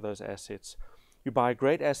price for those assets. You buy a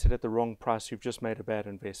great asset at the wrong price, you've just made a bad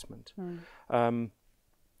investment.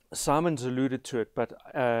 Simon's alluded to it, but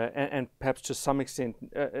and perhaps to some extent,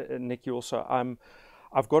 Nicky also.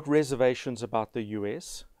 I've got reservations about the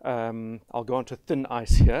US. I'll go onto thin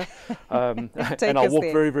ice here, and I'll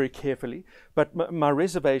walk very, very carefully. But my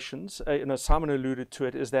reservations, Simon alluded to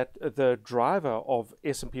it, is that the driver of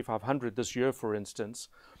S&P 500 this year, for instance,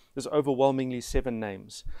 there's overwhelmingly 7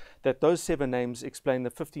 names. That those 7 names explain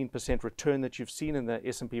the 15% return that you've seen in the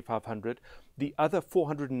S&P 500. The other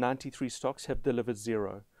 493 stocks have delivered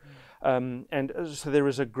 0. And so there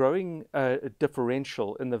is a growing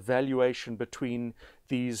differential in the valuation between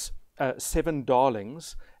these 7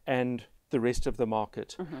 darlings and the rest of the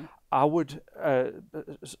market. I would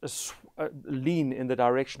lean in the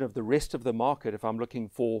direction of the rest of the market if I'm looking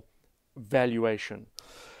for valuation.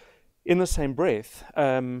 In the same breath,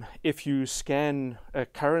 if you scan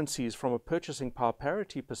currencies from a purchasing power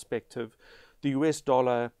parity perspective, the US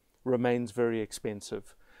dollar remains very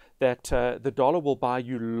expensive. That the dollar will buy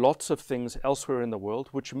you lots of things elsewhere in the world,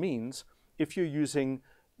 which means if you're using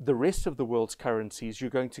the rest of the world's currencies, you're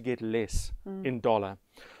going to get less in dollar.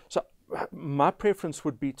 So my preference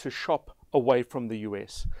would be to shop away from the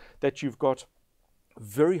US, that you've got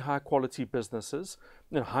very high quality businesses.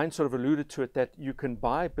 Hein sort of alluded to it, that you can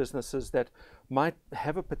buy businesses that might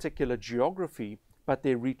have a particular geography, but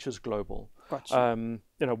their reach is global. Gotcha.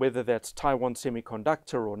 Whether that's Taiwan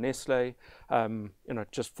Semiconductor or Nestle,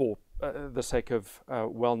 just for the sake of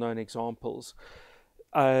well-known examples.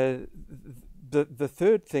 The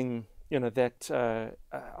third thing, that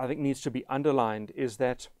I think needs to be underlined is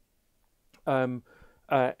that, and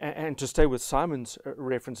to stay with Simon's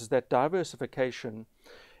references, that diversification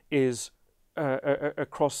is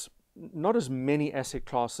across not as many asset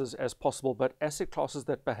classes as possible, but asset classes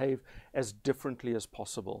that behave as differently as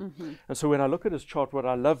possible. And so when I look at his chart, what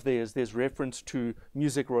I love there is there's reference to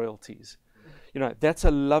music royalties. That's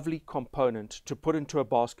a lovely component to put into a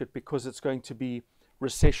basket because it's going to be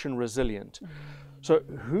recession resilient. So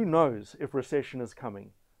who knows if recession is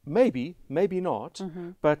coming? Maybe, maybe not.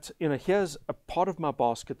 But here's a part of my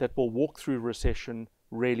basket that will walk through recession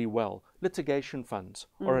really well. Litigation funds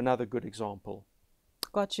are another good example.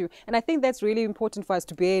 Got you. And I think that's really important for us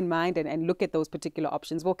to bear in mind and look at those particular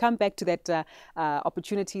options. We'll come back to that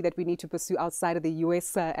opportunity that we need to pursue outside of the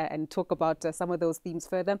US and talk about some of those themes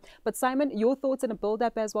further. But Simon, your thoughts and a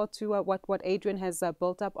build-up as well to what Adrian has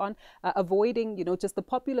built up on, avoiding, just the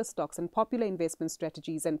popular stocks and popular investment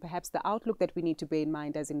strategies, and perhaps the outlook that we need to bear in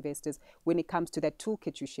mind as investors when it comes to that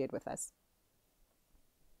toolkit you shared with us.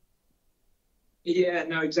 Yeah,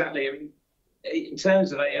 no, exactly. I mean, in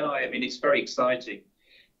terms of AI, it's very exciting.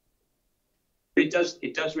 It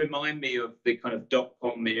does remind me of the kind of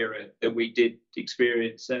dot-com era that we did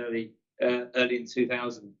experience early in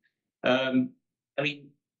 2000.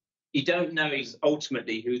 You don't know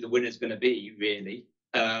ultimately who the winner's going to be, really.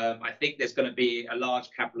 I think there's going to be a large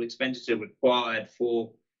capital expenditure required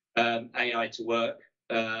for AI to work.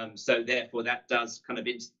 So therefore, that does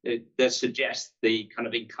does suggest the kind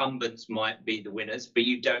of incumbents might be the winners, but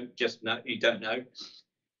you don't know.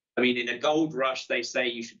 In a gold rush, they say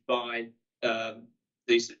you should buy.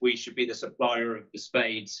 We should be the supplier of the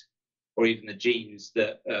spades or even the jeans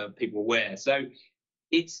that people wear. So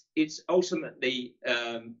it's ultimately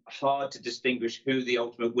hard to distinguish who the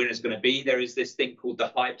ultimate winner is going to be. There is this thing called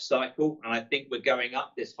the hype cycle, and I think we're going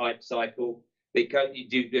up this hype cycle. You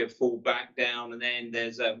do go fall back down, and then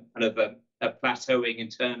there's a plateauing in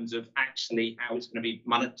terms of actually how it's going to be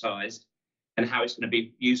monetized and how it's going to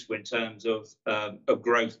be useful in terms of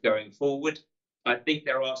growth going forward. I think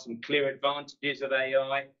there are some clear advantages of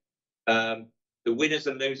AI. The winners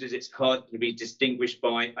and losers, it's hard to be distinguished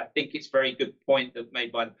by. I think it's a very good point that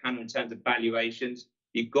made by the panel in terms of valuations.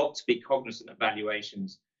 You've got to be cognizant of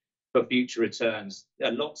valuations for future returns.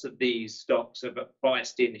 Lots of these stocks have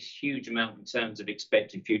priced in a huge amount in terms of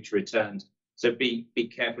expected future returns. So be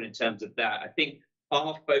careful in terms of that. I think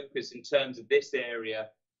our focus in terms of this area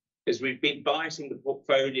is we've been biasing the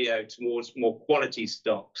portfolio towards more quality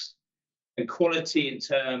stocks. And quality in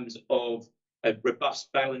terms of a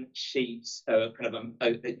robust balance sheets,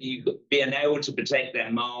 you being able to protect their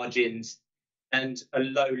margins, and a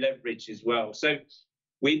low leverage as well. So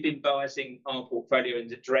we've been biasing our portfolio in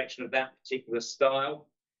the direction of that particular style,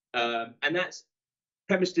 and that's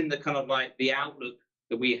premised in the kind of like the outlook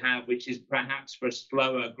that we have, which is perhaps for a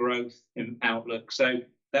slower growth in outlook. So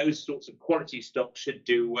those sorts of quality stocks should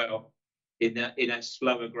do well in a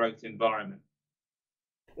slower growth environment.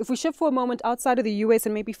 If we shift for a moment outside of the US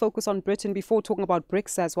and maybe focus on Britain before talking about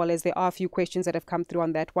BRICS, as well as there are a few questions that have come through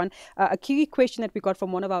on that one. A key question that we got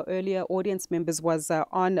from one of our earlier audience members was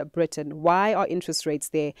on Britain. Why are interest rates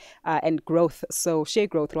there and share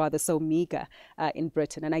growth rather, so meager in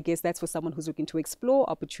Britain? And I guess that's for someone who's looking to explore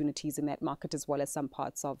opportunities in that market as well as some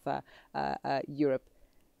parts of Europe.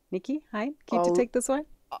 Nicky, Hein, keen to take this one?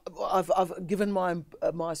 I've given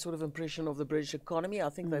my sort of impression of the British economy. I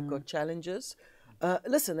think they've got challenges.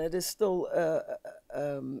 Listen, it is still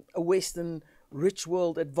a Western rich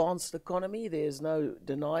world advanced economy. There's no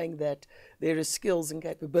denying that there is skills and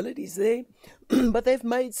capabilities there. But they've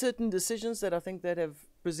made certain decisions that I think that have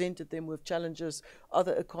presented them with challenges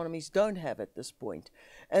other economies don't have at this point.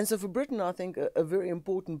 And so for Britain, I think a very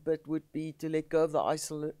important bit would be to let go of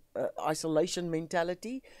the isolation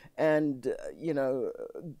mentality and,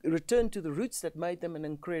 return to the roots that made them an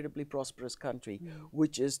incredibly prosperous country,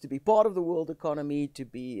 which is to be part of the world economy, to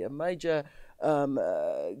be a major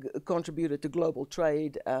contributor to global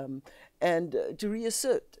trade, and to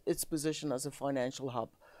reassert its position as a financial hub.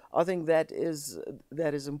 I think that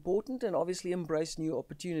is important, and obviously embrace new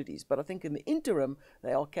opportunities. But I think in the interim,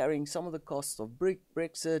 they are carrying some of the costs of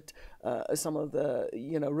Brexit, some of the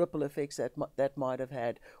ripple effects that might have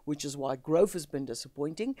had, which is why growth has been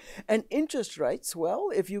disappointing. And interest rates, well,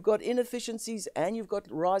 if you've got inefficiencies and you've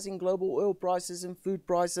got rising global oil prices and food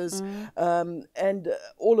prices, and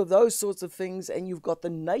all of those sorts of things, and you've got the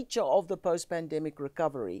nature of the post-pandemic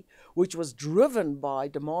recovery, which was driven by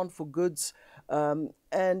demand for goods,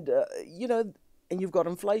 and you've got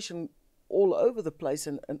inflation all over the place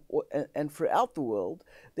and throughout the world,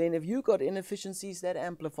 then if you've got inefficiencies, that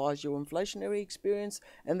amplifies your inflationary experience,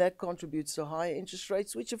 and that contributes to higher interest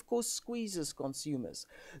rates, which of course squeezes consumers.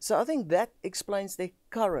 So I think that explains their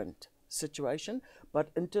current situation. But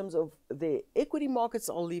in terms of their equity markets,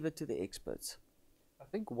 I'll leave it to the experts. I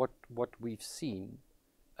think what we've seen,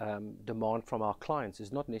 demand from our clients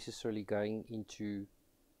is not necessarily going into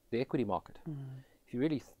the equity market. If you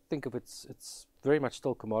really think of it, it's very much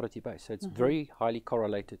still commodity based. So it's very highly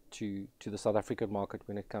correlated to the South African market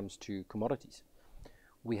when it comes to commodities.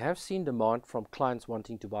 We have seen demand from clients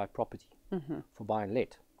wanting to buy property for buy and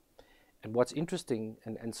let. And what's interesting,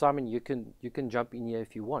 and Simon, you can jump in here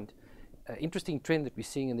if you want. An interesting trend that we're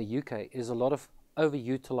seeing in the UK is a lot of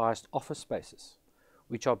overutilized office spaces,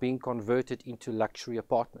 which are being converted into luxury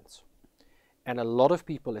apartments. And a lot of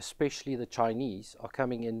people, especially the Chinese, are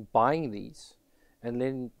coming in, buying these, and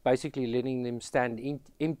then basically letting them stand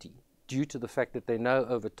empty due to the fact that they know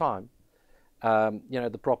over time,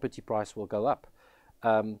 the property price will go up.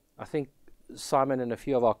 I think Simon and a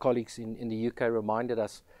few of our colleagues in the UK reminded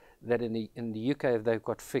us that in the UK they've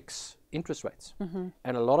got fixed interest rates,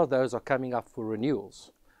 and a lot of those are coming up for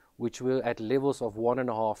renewals, which were at levels of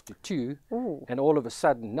 1.5 to 2, and all of a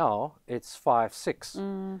sudden now it's 5, 6.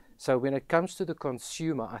 So when it comes to the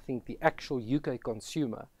consumer, I think the actual UK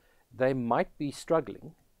consumer, they might be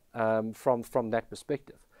struggling from that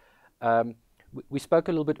perspective. We spoke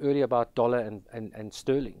a little bit earlier about dollar and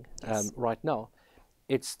sterling. Yes. Right now,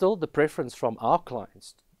 it's still the preference from our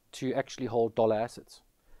clients to actually hold dollar assets.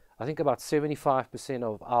 I think about 75%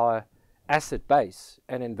 of our asset base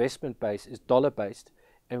and investment base is dollar based,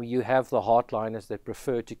 and you have the hardliners that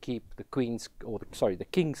prefer to keep the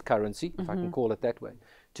king's currency, if I can call it that way,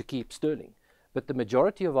 to keep sterling. But the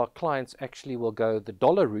majority of our clients actually will go the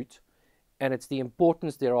dollar route, and it's the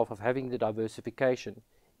importance thereof of having the diversification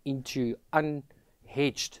into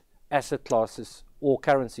unhedged asset classes or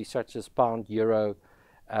currencies such as pound, euro,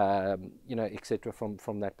 etc.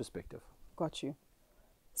 from that perspective. Got you.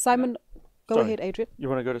 Simon, go ahead, Adrian. You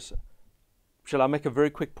want to go to... Shall I make a very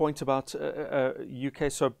quick point about UK?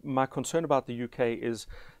 So my concern about the UK is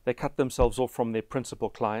they cut themselves off from their principal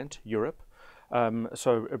client, Europe.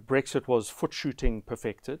 So Brexit was foot shooting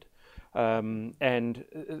perfected. And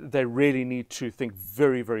they really need to think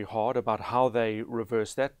very, very hard about how they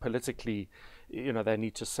reverse that. Politically, they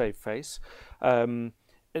need to save face.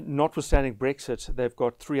 Notwithstanding Brexit, they've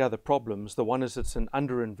got 3 other problems. The one is it's an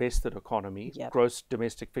underinvested economy, gross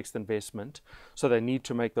domestic fixed investment. So they need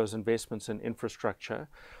to make those investments in infrastructure.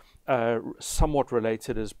 Somewhat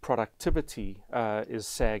related is productivity is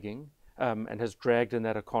sagging and has dragged in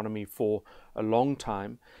that economy for a long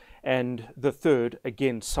time. And the third,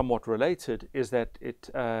 again, somewhat related, is that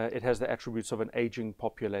it has the attributes of an aging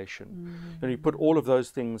population. And you put all of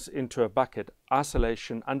those things into a bucket: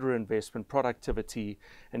 isolation, underinvestment, productivity,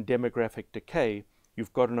 and demographic decay.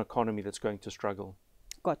 You've got an economy that's going to struggle.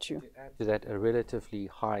 Got you. To add to that, a relatively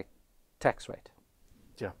high tax rate.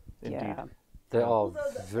 Yeah, indeed. Yeah. They are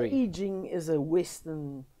The very... aging is a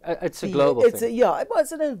Western... it's a global thing.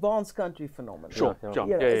 It's an advanced country phenomenon. Sure,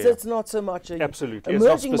 Yeah. It's not so much a... Absolutely.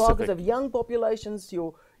 Emerging It's not markets specific. have young populations,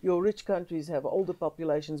 your rich countries have older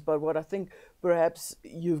populations, but what I think perhaps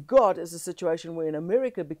you've got is a situation where in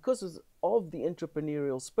America, because of the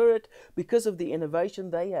entrepreneurial spirit, because of the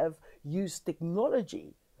innovation, they have used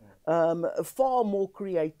technology far more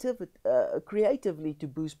creatively to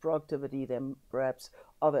boost productivity than perhaps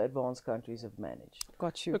other advanced countries have managed.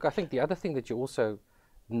 Got you. Look, I think the other thing that you also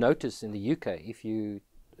notice in the UK, if you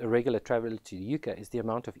a regular traveller to the UK is the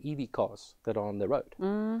amount of EV cars that are on the road.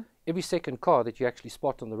 Every second car that you actually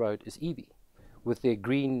spot on the road is EV with their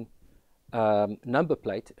green number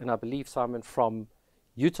plate. And I believe, Simon, from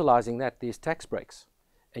utilising that, there's tax breaks.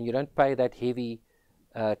 And you don't pay that heavy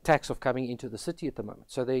tax of coming into the city at the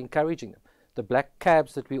moment. So they're encouraging them. The black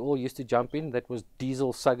cabs that we all used to jump in, that was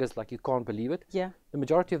diesel suggers like you can't believe it. Yeah. The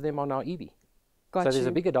majority of them are now EV. Got so there's you.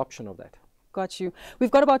 a big adoption of that. Got you.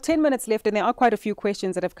 We've got about 10 minutes left, and there are quite a few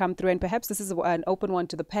questions that have come through, and perhaps this is an open one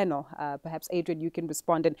to the panel. Perhaps, Adrian, you can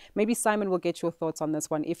respond, and maybe Simon will get your thoughts on this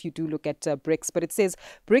one if you do look at BRICS. But it says,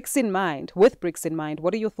 with BRICS in mind,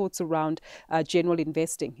 what are your thoughts around general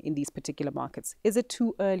investing in these particular markets? Is it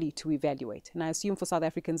too early to evaluate? And I assume for South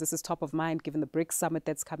Africans, this is top of mind, given the BRICS summit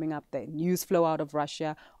that's coming up, the news flow out of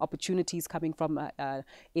Russia, opportunities coming from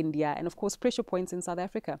India, and of course, pressure points in South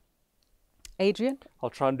Africa. Adrian?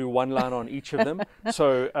 I'll try and do one line on each of them.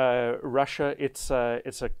 So Russia, it's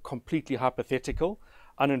a completely hypothetical,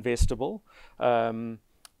 uninvestable.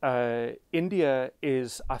 India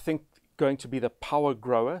is, I think, going to be the power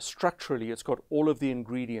grower. Structurally, it's got all of the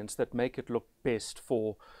ingredients that make it look best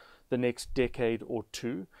for the next decade or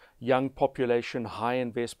two. Young population, high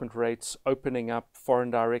investment rates, opening up,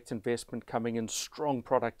 foreign direct investment coming in, strong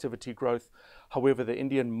productivity growth. However, the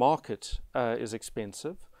Indian market is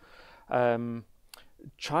expensive.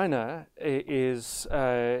 China is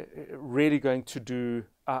really going to do,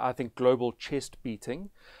 I think, global chest beating,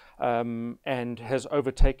 and has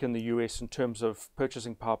overtaken the US in terms of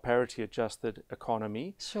purchasing power parity adjusted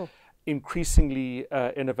economy. Sure. Increasingly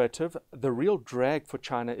innovative. The real drag for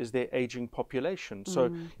China is their aging population. So,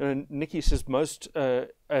 you know, Nicky says most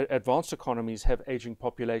advanced economies have aging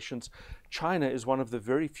populations. China is one of the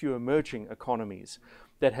very few emerging economies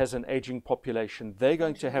that has an aging population. They're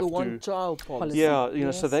going to have the to one-child policy. Yeah, you know,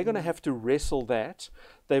 Yes. so they're going to have to wrestle that.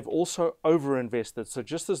 They've also overinvested. So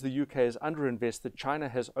just as the UK is underinvested, China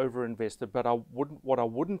has overinvested. But what I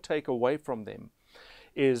wouldn't take away from them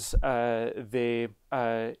is their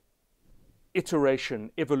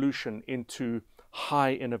evolution into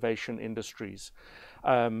high innovation industries,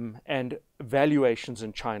 and valuations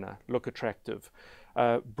in China look attractive.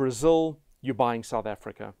 Brazil, you're buying South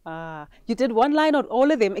Africa. You did one line on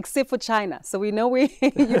all of them except for China. So we know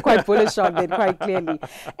you're quite bullish on it quite clearly.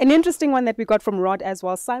 An interesting one that we got from Rod as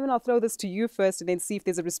well. Simon, I'll throw this to you first and then see if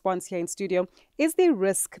there's a response here in studio. Is there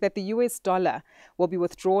risk that the US dollar will be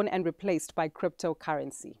withdrawn and replaced by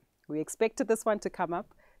cryptocurrency? We expected this one to come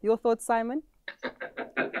up. Your thoughts, Simon?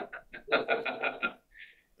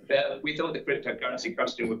 We thought the cryptocurrency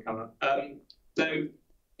question would come up. So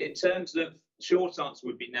in terms of, short answer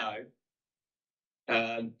would be no.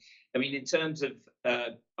 I mean, in terms of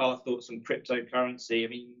our thoughts on cryptocurrency, I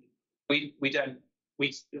mean,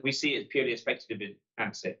 we see it purely as a speculative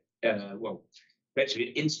asset. Well, effectively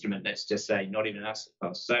an instrument, let's just say, not even an asset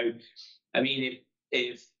class. So, I mean,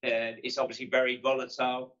 if it's obviously very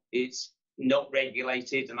volatile, it's not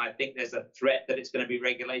regulated, and I think there's a threat that it's going to be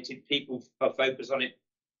regulated. People are focused on it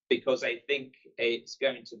because they think it's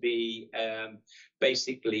going to be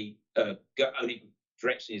basically only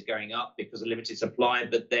direction is going up because of limited supply.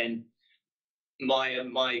 But then my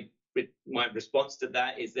response to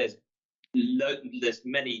that is there's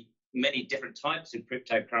many different types of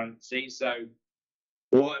cryptocurrency. So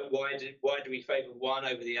why do we favour one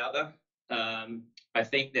over the other? I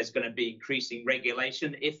think there's going to be increasing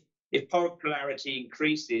regulation. If popularity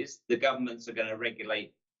increases, the governments are going to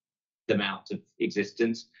regulate them out of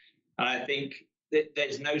existence. And I think that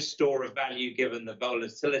there's no store of value given the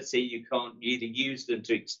volatility. You can't really use them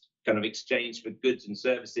to kind of exchange for goods and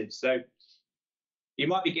services. So you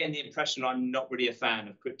might be getting the impression I'm not really a fan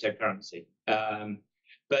of cryptocurrency.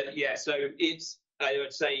 But yeah, so I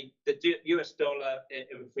would say the US dollar,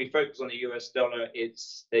 if we focus on the US dollar,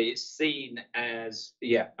 it's seen as,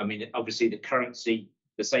 I mean, obviously the currency,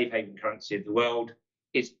 the safe haven currency of the world.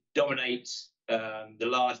 It dominates the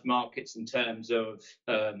large markets in terms of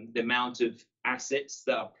the amount of assets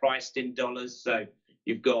that are priced in dollars. So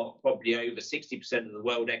you've got probably over 60% of the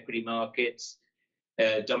world equity markets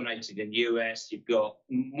dominated in US. You've got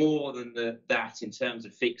more than that in terms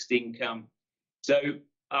of fixed income. So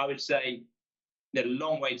I would say there's a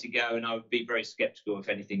long way to go, and I would be very skeptical if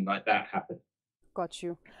anything like that happened. Got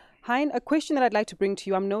you. Hein, a question that I'd like to bring to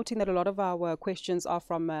you. I'm noting that a lot of our questions are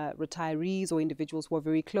from retirees or individuals who are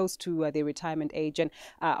very close to their retirement age and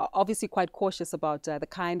obviously quite cautious about the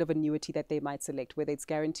kind of annuity that they might select, whether it's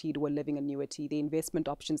guaranteed or a living annuity, the investment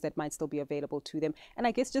options that might still be available to them, and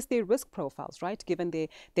I guess just their risk profiles, right, given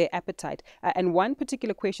their appetite. And one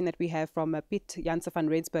particular question that we have from Piet Jansen van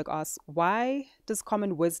Rensburg asks, why does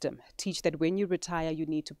common wisdom teach that when you retire, you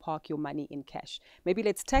need to park your money in cash? Maybe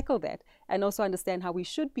let's tackle that and also understand how we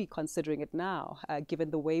should be considering it now,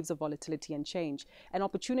 given the waves of volatility and change and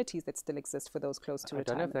opportunities that still exist for those close to retirement.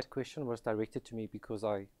 I don't know if that question was directed to me because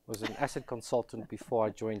I was an asset consultant before I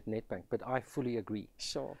joined Nedbank, but I fully agree.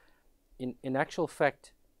 Sure. In actual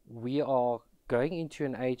fact, we are going into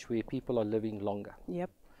an age where people are living longer. Yep.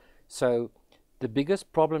 So the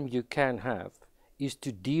biggest problem you can have is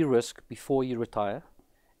to de-risk before you retire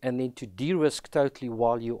and then to de-risk totally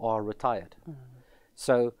while you are retired.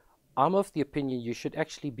 So I'm of the opinion you should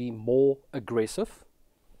actually be more aggressive.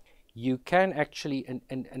 You can actually, and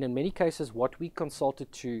in many cases, what we consulted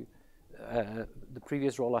to, the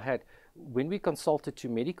previous role I had, when we consulted to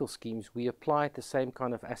medical schemes, we applied the same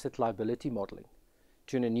kind of asset liability modeling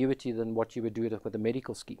to an annuity than what you would do with a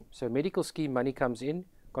medical scheme. So medical scheme money comes in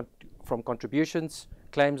from contributions,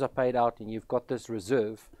 claims are paid out, and you've got this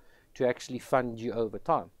reserve to actually fund you over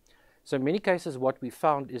time. So in many cases, what we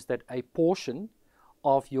found is that a portion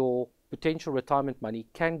of your potential retirement money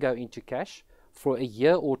can go into cash for a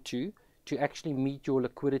year or two to actually meet your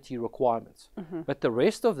liquidity requirements. But the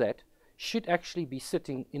rest of that should actually be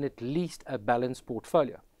sitting in at least a balanced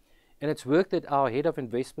portfolio. And it's work that our head of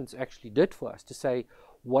investments actually did for us to say,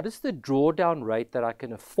 what is the drawdown rate that I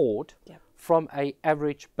can afford from an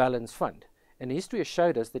average balance fund? And history has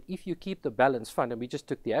showed us that if you keep the balance fund, and we just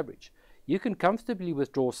took the average, you can comfortably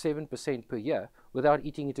withdraw 7% per year without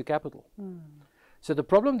eating into capital. So the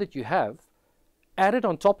problem that you have, added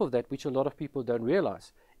on top of that, which a lot of people don't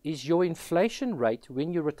realize, is your inflation rate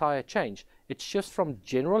when you retire change. It shifts from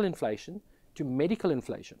general inflation to medical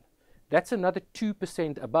inflation. That's another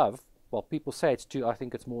 2% above. Well, people say it's 2, I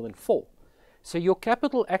think it's more than 4. So your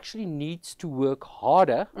capital actually needs to work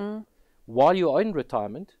harder while you are in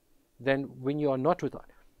retirement than when you are not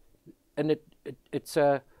retired. And it's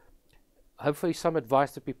hopefully some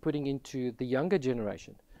advice that we're putting into the younger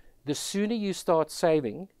generation. The sooner you start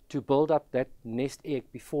saving to build up that nest egg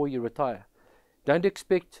before you retire, don't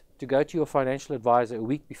expect to go to your financial advisor a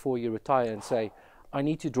week before you retire and say, I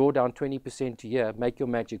need to draw down 20% a year, make your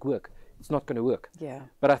magic work. It's not going to work. Yeah.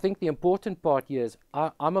 But I think the important part here is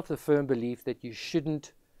I'm of the firm belief that you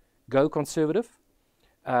shouldn't go conservative.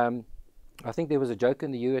 I think there was a joke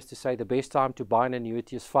in the US to say the best time to buy an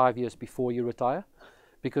annuity is 5 years before you retire,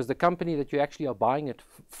 because the company that you actually are buying it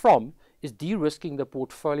from is de-risking the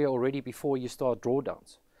portfolio already before you start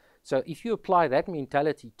drawdowns. So if you apply that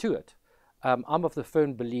mentality to it, I'm of the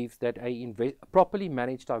firm belief that a properly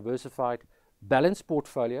managed, diversified, balanced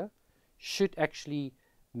portfolio should actually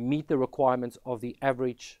meet the requirements of the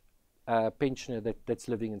average pensioner that's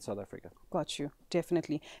living in South Africa. Got you,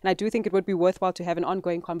 definitely. And I do think it would be worthwhile to have an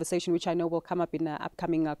ongoing conversation, which I know will come up in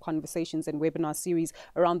upcoming conversations and webinar series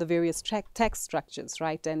around the various tax structures,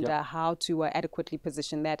 right? And how to adequately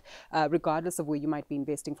position that, regardless of where you might be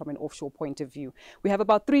investing from an offshore point of view. We have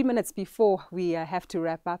about 3 minutes before we have to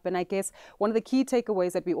wrap up. And I guess one of the key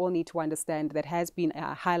takeaways that we all need to understand that has been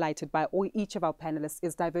highlighted by each of our panelists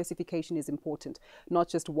is diversification is important. Not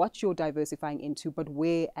just what you're diversifying into, but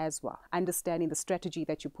where as well. Understanding the strategy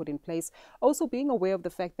that you put in place. Also being aware of the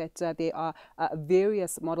fact that there are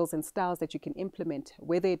various models and styles that you can implement,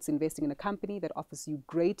 whether it's investing in a company that offers you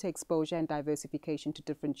greater exposure and diversification to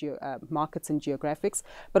different markets and geographics,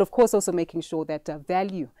 but of course also making sure that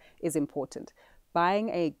value is important. Buying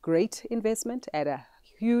a great investment at a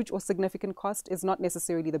huge or significant cost is not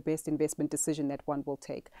necessarily the best investment decision that one will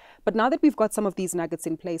take. But now that we've got some of these nuggets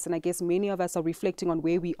in place, and I guess many of us are reflecting on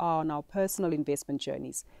where we are on our personal investment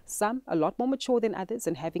journeys, some a lot more mature than others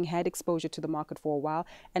and having had exposure to the market for a while,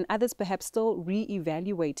 and others perhaps still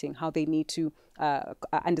re-evaluating how they need to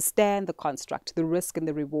understand the construct, the risk and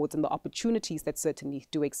the rewards and the opportunities that certainly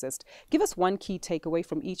do exist. Give us one key takeaway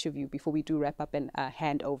from each of you before we do wrap up and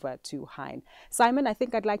hand over to Hein. Simon, I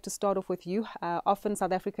think I'd like to start off with you. Often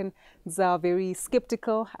South Africans are very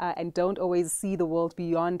skeptical and don't always see the world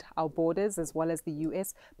beyond our borders as well as the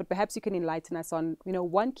US, but perhaps you can enlighten us on,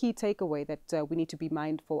 one key takeaway that we need to be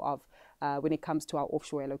mindful of when it comes to our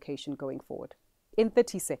offshore allocation going forward. In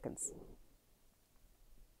 30 seconds.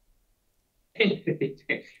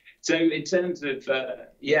 So in terms of,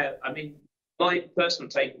 my personal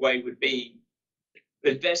takeaway would be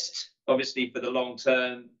invest obviously for the long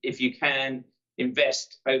term. If you can,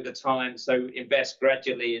 invest over time. So invest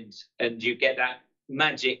gradually, and you get that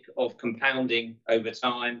magic of compounding over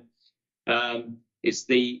time. It's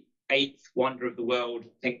the eighth wonder of the world.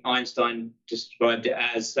 I think Einstein described it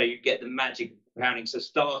as. So you get the magic of compounding. So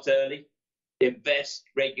start early, invest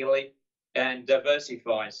regularly, and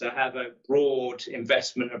diversify. So have a broad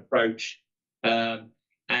investment approach,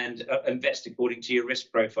 and invest according to your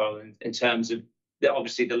risk profile in terms of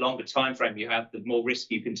obviously the longer time frame you have, the more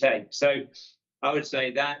risk you can take. So I would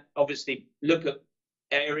say that obviously look at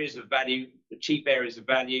areas of value, cheap areas of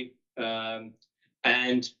value,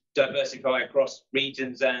 and diversify across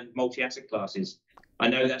regions and multi-asset classes. I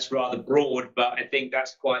know that's rather broad, but I think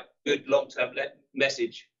that's quite good long-term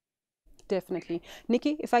message. Definitely.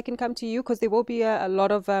 Nicky, if I can come to you, because there will be a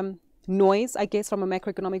lot of noise, I guess, from a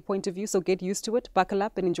macroeconomic point of view. So get used to it, buckle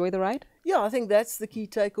up and enjoy the ride. Yeah, I think that's the key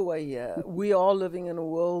takeaway here. We are living in a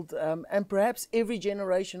world, and perhaps every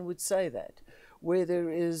generation would say that, where there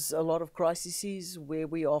is a lot of crises, where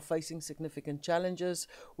we are facing significant challenges,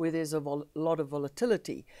 where there's a lot of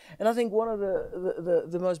volatility. And I think one of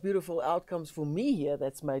the most beautiful outcomes for me here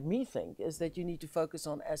that's made me think is that you need to focus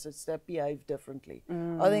on assets that behave differently.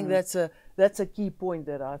 I think that's a key point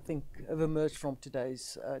that I think have emerged from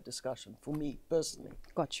today's discussion for me personally.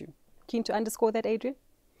 Got you. Keen to underscore that, Adrian?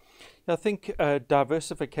 I think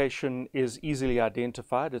diversification is easily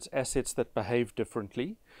identified. It's assets that behave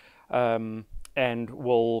differently. And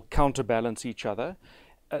will counterbalance each other.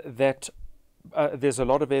 There's a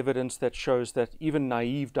lot of evidence that shows that even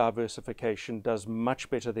naive diversification does much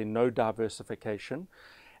better than no diversification,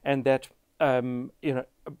 and that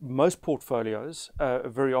most portfolios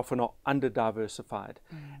very often are under-diversified,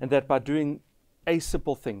 and that by doing a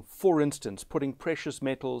simple thing, for instance, putting precious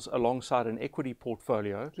metals alongside an equity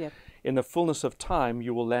portfolio, in the fullness of time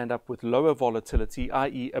you will land up with lower volatility,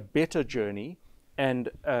 i.e. a better journey, and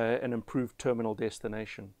an improved terminal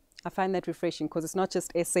destination. I find that refreshing because it's not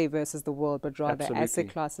just SA versus the world, but rather asset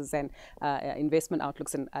classes and investment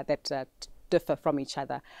outlooks and that differ from each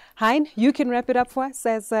other. Hein, you can wrap it up for us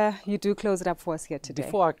as you do close it up for us here today.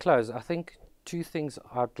 Before I close, I think two things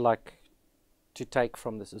I'd like to take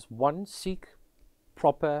from this is, one, seek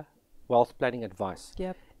proper wealth planning advice.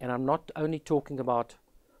 And I'm not only talking about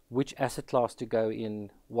which asset class to go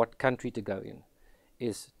in, what country to go in.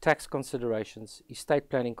 Is tax considerations, estate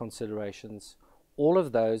planning considerations. All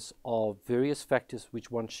of those are various factors which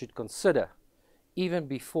one should consider even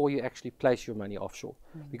before you actually place your money offshore.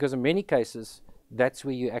 Because in many cases, that's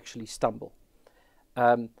where you actually stumble.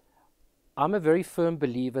 I'm a very firm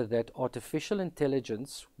believer that artificial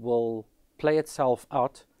intelligence will play itself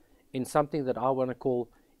out in something that I want to call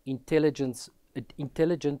intelligent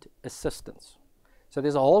assistance. So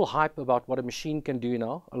there's a whole hype about what a machine can do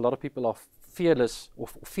now. A lot of people are fearless or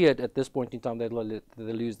feared at this point in time they'll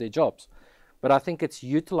lose their jobs. But I think it's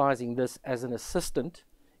utilizing this as an assistant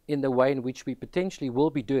in the way in which we potentially will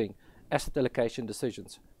be doing asset allocation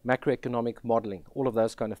decisions, macroeconomic modeling, all of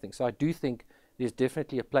those kind of things. So I do think there's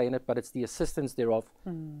definitely a play in it, but it's the assistance thereof.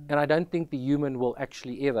 And I don't think the human will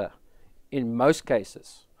actually ever, in most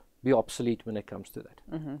cases, be obsolete when it comes to that.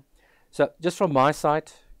 So just from my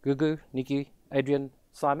side, Gugu, Nicky, Adrian,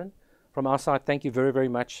 Simon, from our side, thank you very, very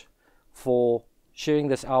much for sharing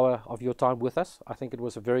this hour of your time with us. I think it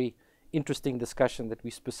was a very interesting discussion that we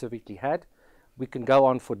specifically had. We can go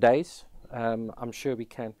on for days. I'm sure we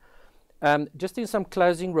can. Just in some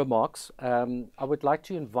closing remarks, I would like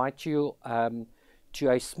to invite you to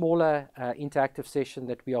a smaller interactive session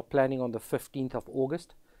that we are planning on the 15th of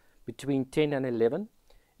August between 10 and 11.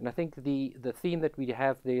 And I think the theme that we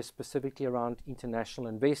have there is specifically around international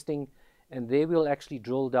investing, and there we'll actually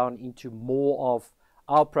drill down into more of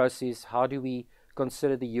our process. How do we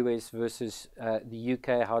consider the US versus the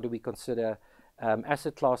UK? How do we consider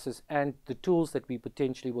asset classes and the tools that we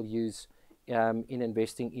potentially will use in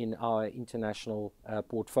investing in our international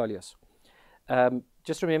portfolios?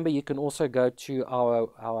 Just remember, you can also go to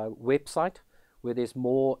our website where there's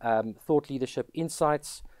more thought leadership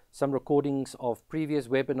insights, some recordings of previous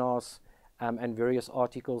webinars, and various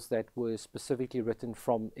articles that were specifically written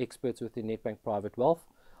from experts within Nedbank Private Wealth,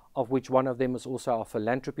 of which one of them is also our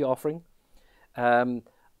philanthropy offering.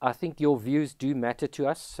 I think your views do matter to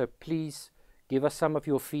us, so please give us some of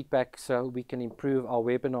your feedback so we can improve our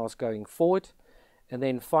webinars going forward. And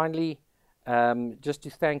then finally, just to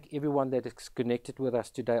thank everyone that is connected with us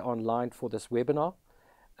today online for this webinar.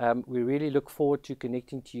 We really look forward to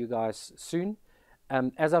connecting to you guys soon.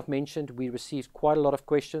 As I've mentioned, we received quite a lot of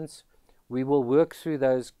questions. We will work through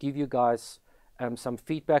those, give you guys some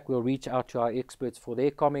feedback. We'll reach out to our experts for their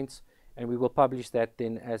comments, and we will publish that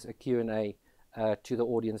then as a Q&A to the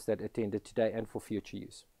audience that attended today and for future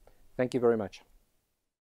use. Thank you very much.